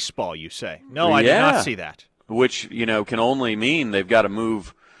 In baseball, you say? No, I did not see that. Which, can only mean they've got to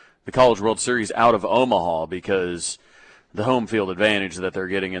move the College World Series out of Omaha because the home field advantage that they're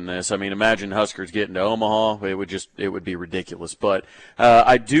getting in this. I mean, imagine Huskers getting to Omaha. It would be ridiculous. But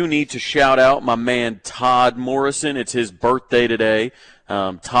I do need to shout out my man Todd Morrison. It's his birthday today.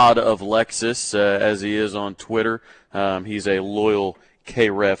 Todd of Lexus, as he is on Twitter. He's a loyal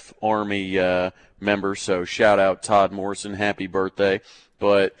KREF Army member, so shout out Todd Morrison. Happy birthday.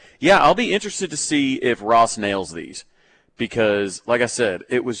 But, yeah, I'll be interested to see if Ross nails these because, like I said,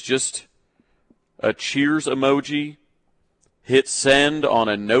 it was just a cheers emoji hit send on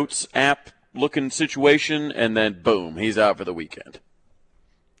a notes app looking situation, and then boom, he's out for the weekend.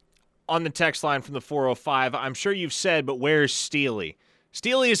 On the text line from the 405, I'm sure you've said, but where's Steely?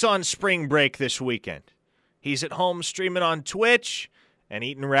 Steely is on spring break this weekend. He's at home streaming on Twitch and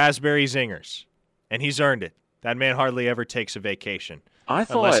eating raspberry zingers. And he's earned it. That man hardly ever takes a vacation.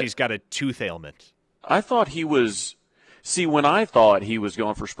 Unless he's got a tooth ailment. I thought he was... See, when I thought he was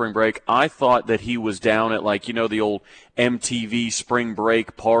going for spring break, I thought that he was down at, like, the old MTV spring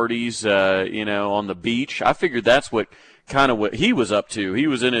break parties, on the beach. I figured that's what he was up to. He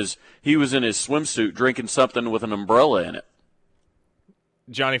was in his swimsuit drinking something with an umbrella in it.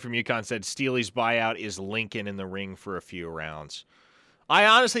 Johnny from Yukon said Steely's buyout is Lincoln in the ring for a few rounds. I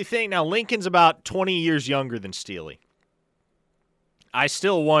honestly think now Lincoln's about 20 years younger than Steely. I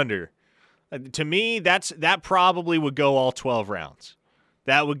still wonder. To me, that probably would go all 12 rounds.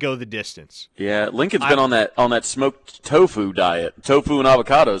 That would go the distance. Yeah, Lincoln's been on that smoked tofu diet, tofu and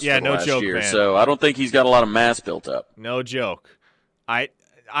avocados for the last year. Man. So I don't think he's got a lot of mass built up. No joke. I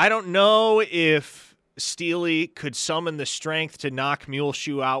don't know if Steely could summon the strength to knock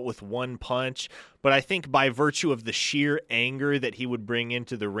Muleshoe out with one punch, but I think by virtue of the sheer anger that he would bring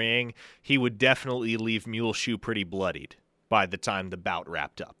into the ring, he would definitely leave Muleshoe pretty bloodied by the time the bout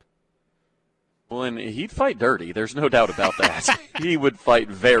wrapped up. Well, and he'd fight dirty. There's no doubt about that. He would fight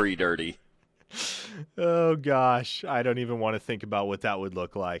very dirty. Oh, gosh. I don't even want to think about what that would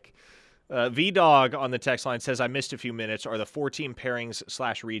look like. V-Dog on the text line says, I missed a few minutes. Are the 4-team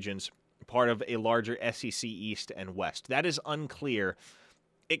pairings / regions part of a larger SEC East and West? That is unclear.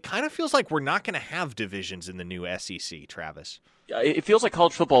 It kind of feels like we're not going to have divisions in the new SEC, Travis. It feels like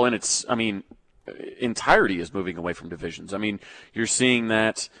college football in its, entirety is moving away from divisions. You're seeing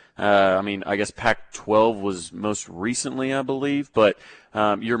that. I guess Pac-12 was most recently, I believe, but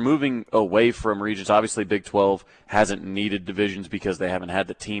you're moving away from regions. Obviously, Big 12 hasn't needed divisions because they haven't had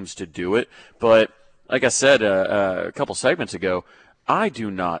the teams to do it. But like I said a couple segments ago, I do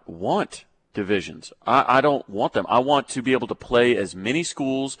not want divisions. I don't want them. I want to be able to play as many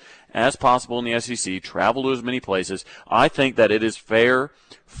schools as possible in the SEC, travel to as many places. I think that it is fair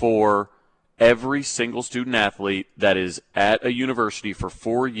for every single student athlete that is at a university for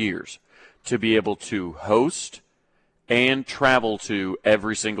 4 years to be able to host and travel to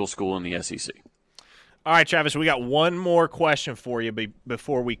every single school in the SEC. All right, Travis, we got one more question for you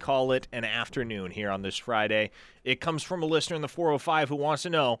before we call it an afternoon here on this Friday. It comes from a listener in the 405 who wants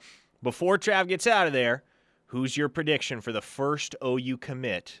to know, before Trav gets out of there, who's your prediction for the first OU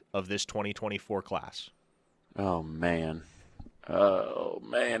commit of this 2024 class? Oh, man,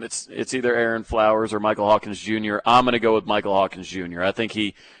 it's either Aaron Flowers or Michael Hawkins Jr. I'm going to go with Michael Hawkins Jr. I think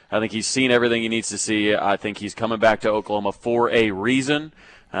he's seen everything he needs to see. I think he's coming back to Oklahoma for a reason.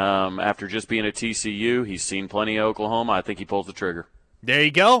 After just being at TCU, he's seen plenty of Oklahoma. I think he pulls the trigger. There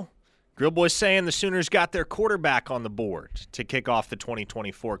you go. Grill Boy's saying the Sooners got their quarterback on the board to kick off the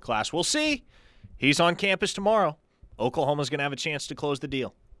 2024 class. We'll see. He's on campus tomorrow. Oklahoma's going to have a chance to close the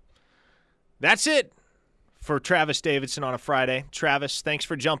deal. That's it for Travis Davidson on a Friday. Travis, thanks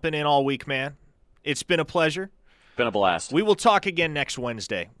for jumping in all week, man. It's been a pleasure. Been a blast. We will talk again next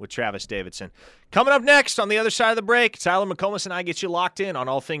Wednesday with Travis Davidson. Coming up next on the other side of the break, Tyler McComas and I get you locked in on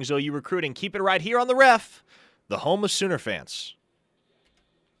all things OU recruiting. Keep it right here on The Ref, the home of Sooner fans.